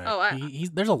I could say.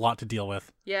 There's a lot to deal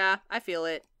with. Yeah, I feel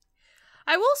it.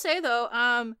 I will say though,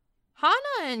 Hana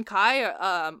and Kai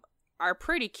are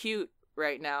pretty cute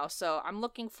right now, so I'm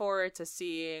looking forward to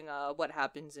seeing what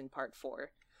happens in part 4.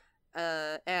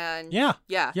 And yeah.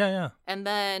 And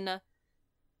then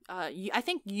I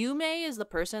think Yume is the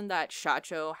person that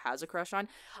Shacho has a crush on.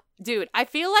 Dude, I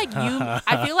feel like Yume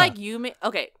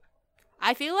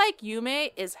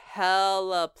is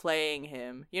hella playing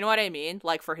him. You know what I mean?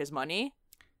 Like, for his money.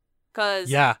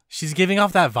 Yeah, she's giving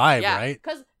off that vibe, right?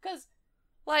 Cause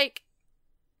like,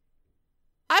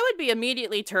 I would be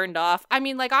immediately turned off. I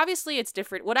mean, like, obviously it's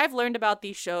different. What I've learned about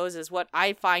these shows is what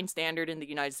I find standard in the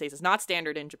United States is not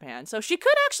standard in Japan. So she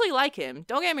could actually like him.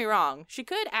 Don't get me wrong. She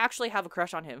could actually have a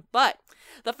crush on him. But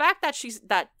the fact that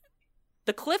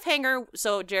the cliffhanger,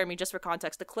 so Jeremy, just for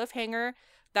context, the cliffhanger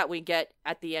that we get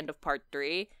at the end of part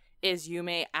 3 is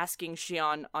Yume asking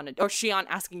Shion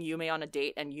asking Yume on a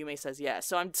date, and Yume says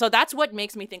yes. So that's what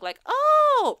makes me think like,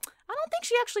 oh, I don't think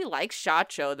she actually likes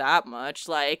Shacho that much.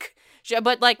 Like,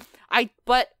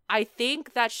 I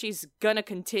think that she's gonna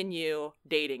continue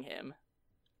dating him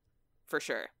for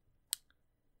sure.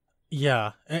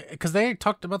 Yeah, because they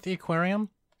talked about the aquarium.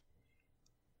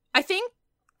 I think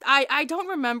I don't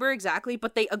remember exactly,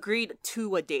 but they agreed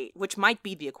to a date, which might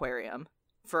be the aquarium,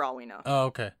 for all we know. Oh,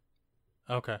 okay.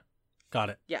 Okay. Got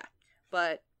it. Yeah.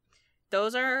 But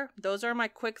those are my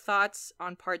quick thoughts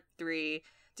on part 3.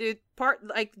 Dude,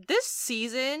 this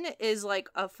season is like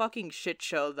a fucking shit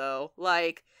show though.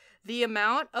 Like the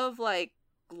amount of like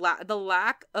the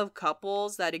lack of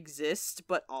couples that exist,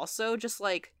 but also just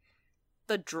like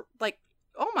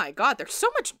oh my god, there's so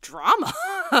much drama.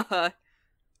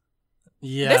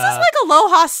 Yeah. This is like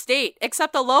Aloha State,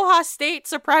 except Aloha State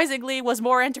surprisingly was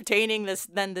more entertaining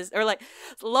than this, or like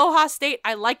Aloha State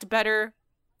I liked better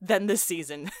than this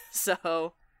season.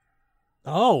 So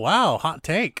oh, wow, hot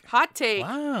take. Hot take.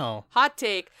 Wow. Hot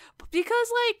take.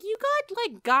 Because like you got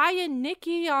like Guy and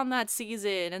Nikki on that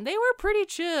season and they were pretty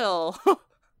chill.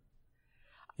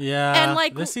 Yeah. And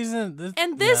like this season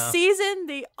season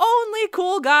the only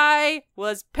cool guy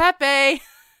was Pepe.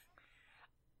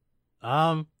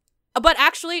 But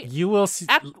actually, you will see.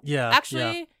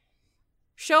 Actually,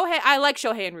 Shohei. I like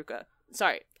Shohei and Ruka.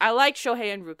 Sorry, I like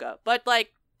Shohei and Ruka. But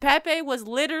like, Pepe was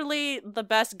literally the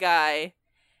best guy,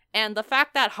 and the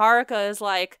fact that Haruka is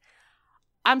like,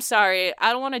 I'm sorry,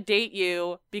 I don't want to date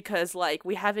you because like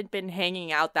we haven't been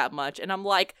hanging out that much, and I'm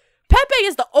like, Pepe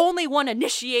is the only one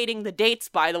initiating the dates,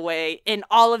 by the way, in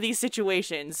all of these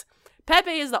situations.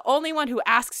 Pepe is the only one who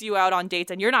asks you out on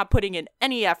dates, and you're not putting in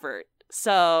any effort.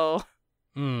 So.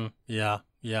 Yeah.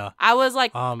 I was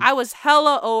like, I was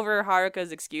hella over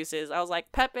Haruka's excuses. I was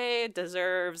like, Pepe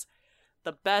deserves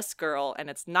the best girl, and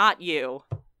it's not you.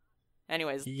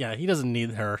 Anyways. Yeah, he doesn't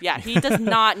need her. Yeah, he does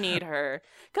not need her.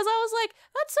 Because I was like,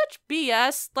 that's such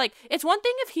BS. Like, it's one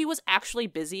thing if he was actually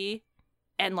busy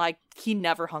and, like, he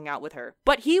never hung out with her.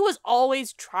 But he was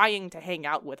always trying to hang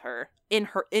out with her in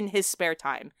his spare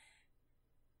time.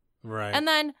 Right. And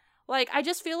then... like, I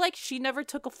just feel like she never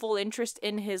took a full interest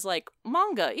in his, like,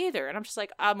 manga either. And I'm just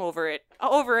like, I'm over it.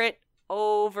 Over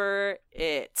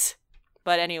it.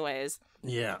 But anyways.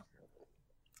 Yeah.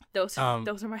 Those are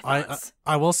my thoughts.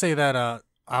 I will say that,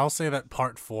 I'll say that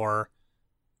part 4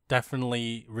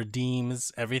 definitely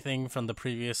redeems everything from the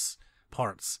previous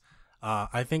parts.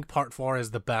 I think part 4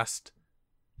 is the best.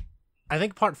 I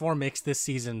think part 4 makes this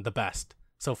season the best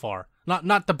so far.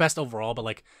 Not the best overall, but,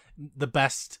 like, the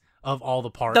best... of all the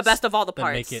parts. The best of all the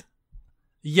parts. Make it.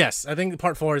 Yes, I think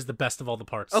part 4 is the best of all the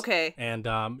parts. Okay. And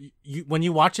when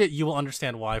you watch it, you will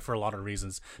understand why for a lot of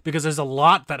reasons. Because there's a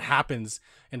lot that happens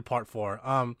in part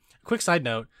 4. Quick side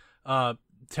note,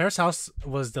 Terrace House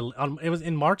was it was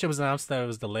in March. It was announced that it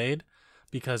was delayed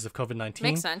because of COVID-19.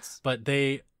 Makes sense. But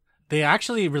they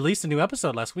actually released a new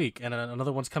episode last week, and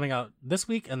another one's coming out this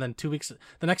week, and then 2 weeks.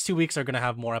 The next 2 weeks are going to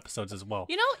have more episodes as well.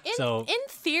 You know, in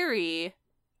theory,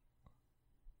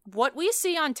 what we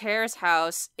see on Terrace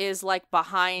House is like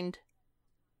behind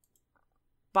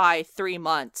by 3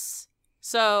 months.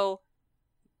 So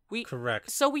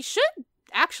correct. So we should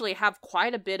actually have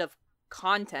quite a bit of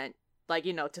content, like,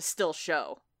 you know, to still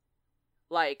show.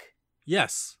 Like,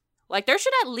 yes. Like there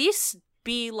should at least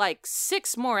be like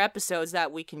 6 more episodes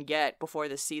that we can get before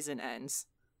the season ends.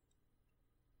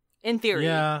 In theory.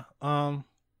 Yeah.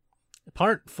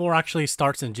 Part 4 actually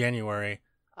starts in January.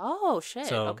 Oh shit.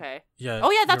 So, okay. Yeah. Oh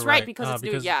yeah, that's right, right because it's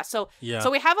new. Yeah. So yeah. So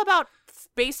we have about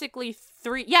basically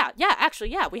 3. Yeah.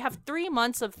 Actually, yeah. We have 3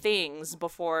 months of things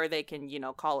before they can, you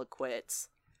know, call it quits.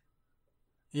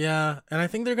 Yeah, and I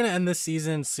think they're gonna end this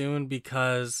season soon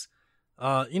because,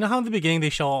 you know how in the beginning they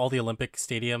show all the Olympic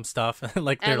Stadium stuff,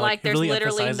 like they're and like there's really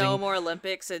literally emphasizing... no more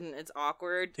Olympics and it's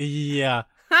awkward. Yeah.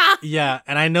 Yeah,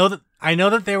 and I know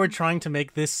that they were trying to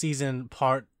make this season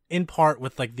in part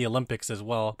with like the Olympics as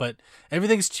well, but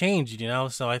everything's changed, you know,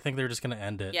 so I think they're just gonna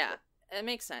end it. Yeah, it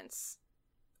makes sense.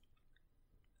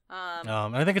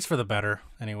 I think it's for the better,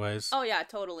 anyways. Oh yeah,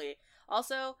 totally.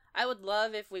 Also, I would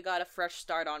love if we got a fresh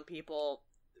start on people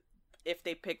if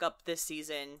they pick up this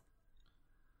season.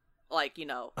 Like, you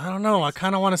know. I don't know. I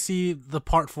kind of want to see the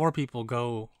part 4 people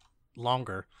go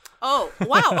longer. Oh,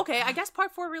 wow. Okay, I guess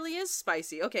part 4 really is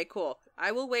spicy. Okay, cool.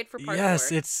 I will wait for part 4.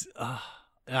 Yes, it's...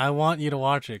 I want you to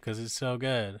watch it because it's so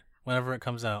good whenever it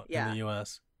comes out in the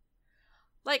US.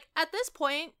 Like, at this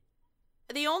point,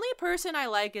 the only person I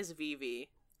like is Vivi.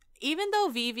 Even though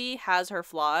Vivi has her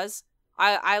flaws,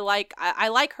 I like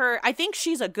her. I think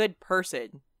she's a good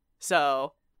person.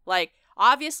 So, like,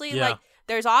 obviously, like,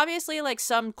 there's obviously, like,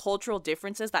 some cultural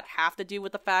differences that have to do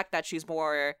with the fact that she's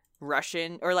more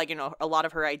Russian, or, like, you know, a lot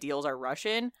of her ideals are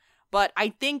Russian. But I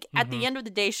think at the end of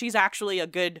the day, she's actually a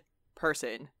good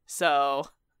person. So,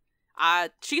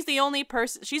 she's the only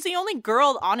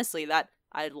girl, honestly, that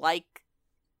I like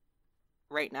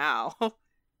right now.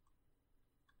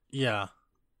 Yeah.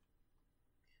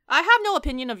 I have no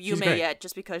opinion of She's Yume great. yet,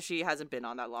 just because she hasn't been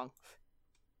on that long.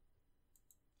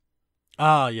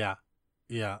 Yeah.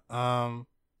 Yeah.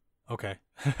 Okay.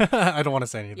 I don't want to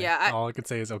say anything. Yeah, all I could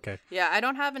say is okay. Yeah, I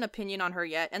don't have an opinion on her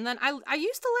yet. And then I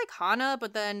used to like Hana,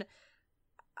 but then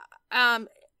Hana's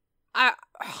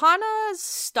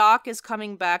stock is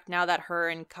coming back now that her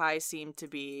and Kai seem to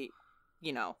be,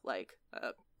 like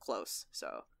close.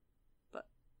 So,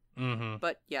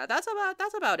 but yeah, that's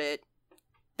about it.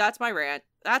 That's my rant.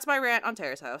 That's my rant on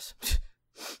Terrace House.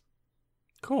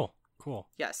 Cool.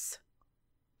 Yes.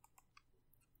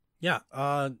 Yeah.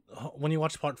 When you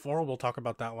watch part 4, we'll talk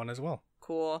about that one as well.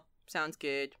 Cool. Sounds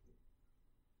good.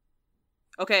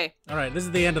 Okay. All right. This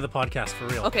is the end of the podcast for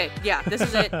real. Okay. Yeah. This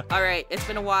is it. All right. It's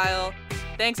been a while.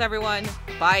 Thanks, everyone.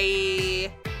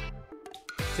 Bye.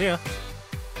 See ya.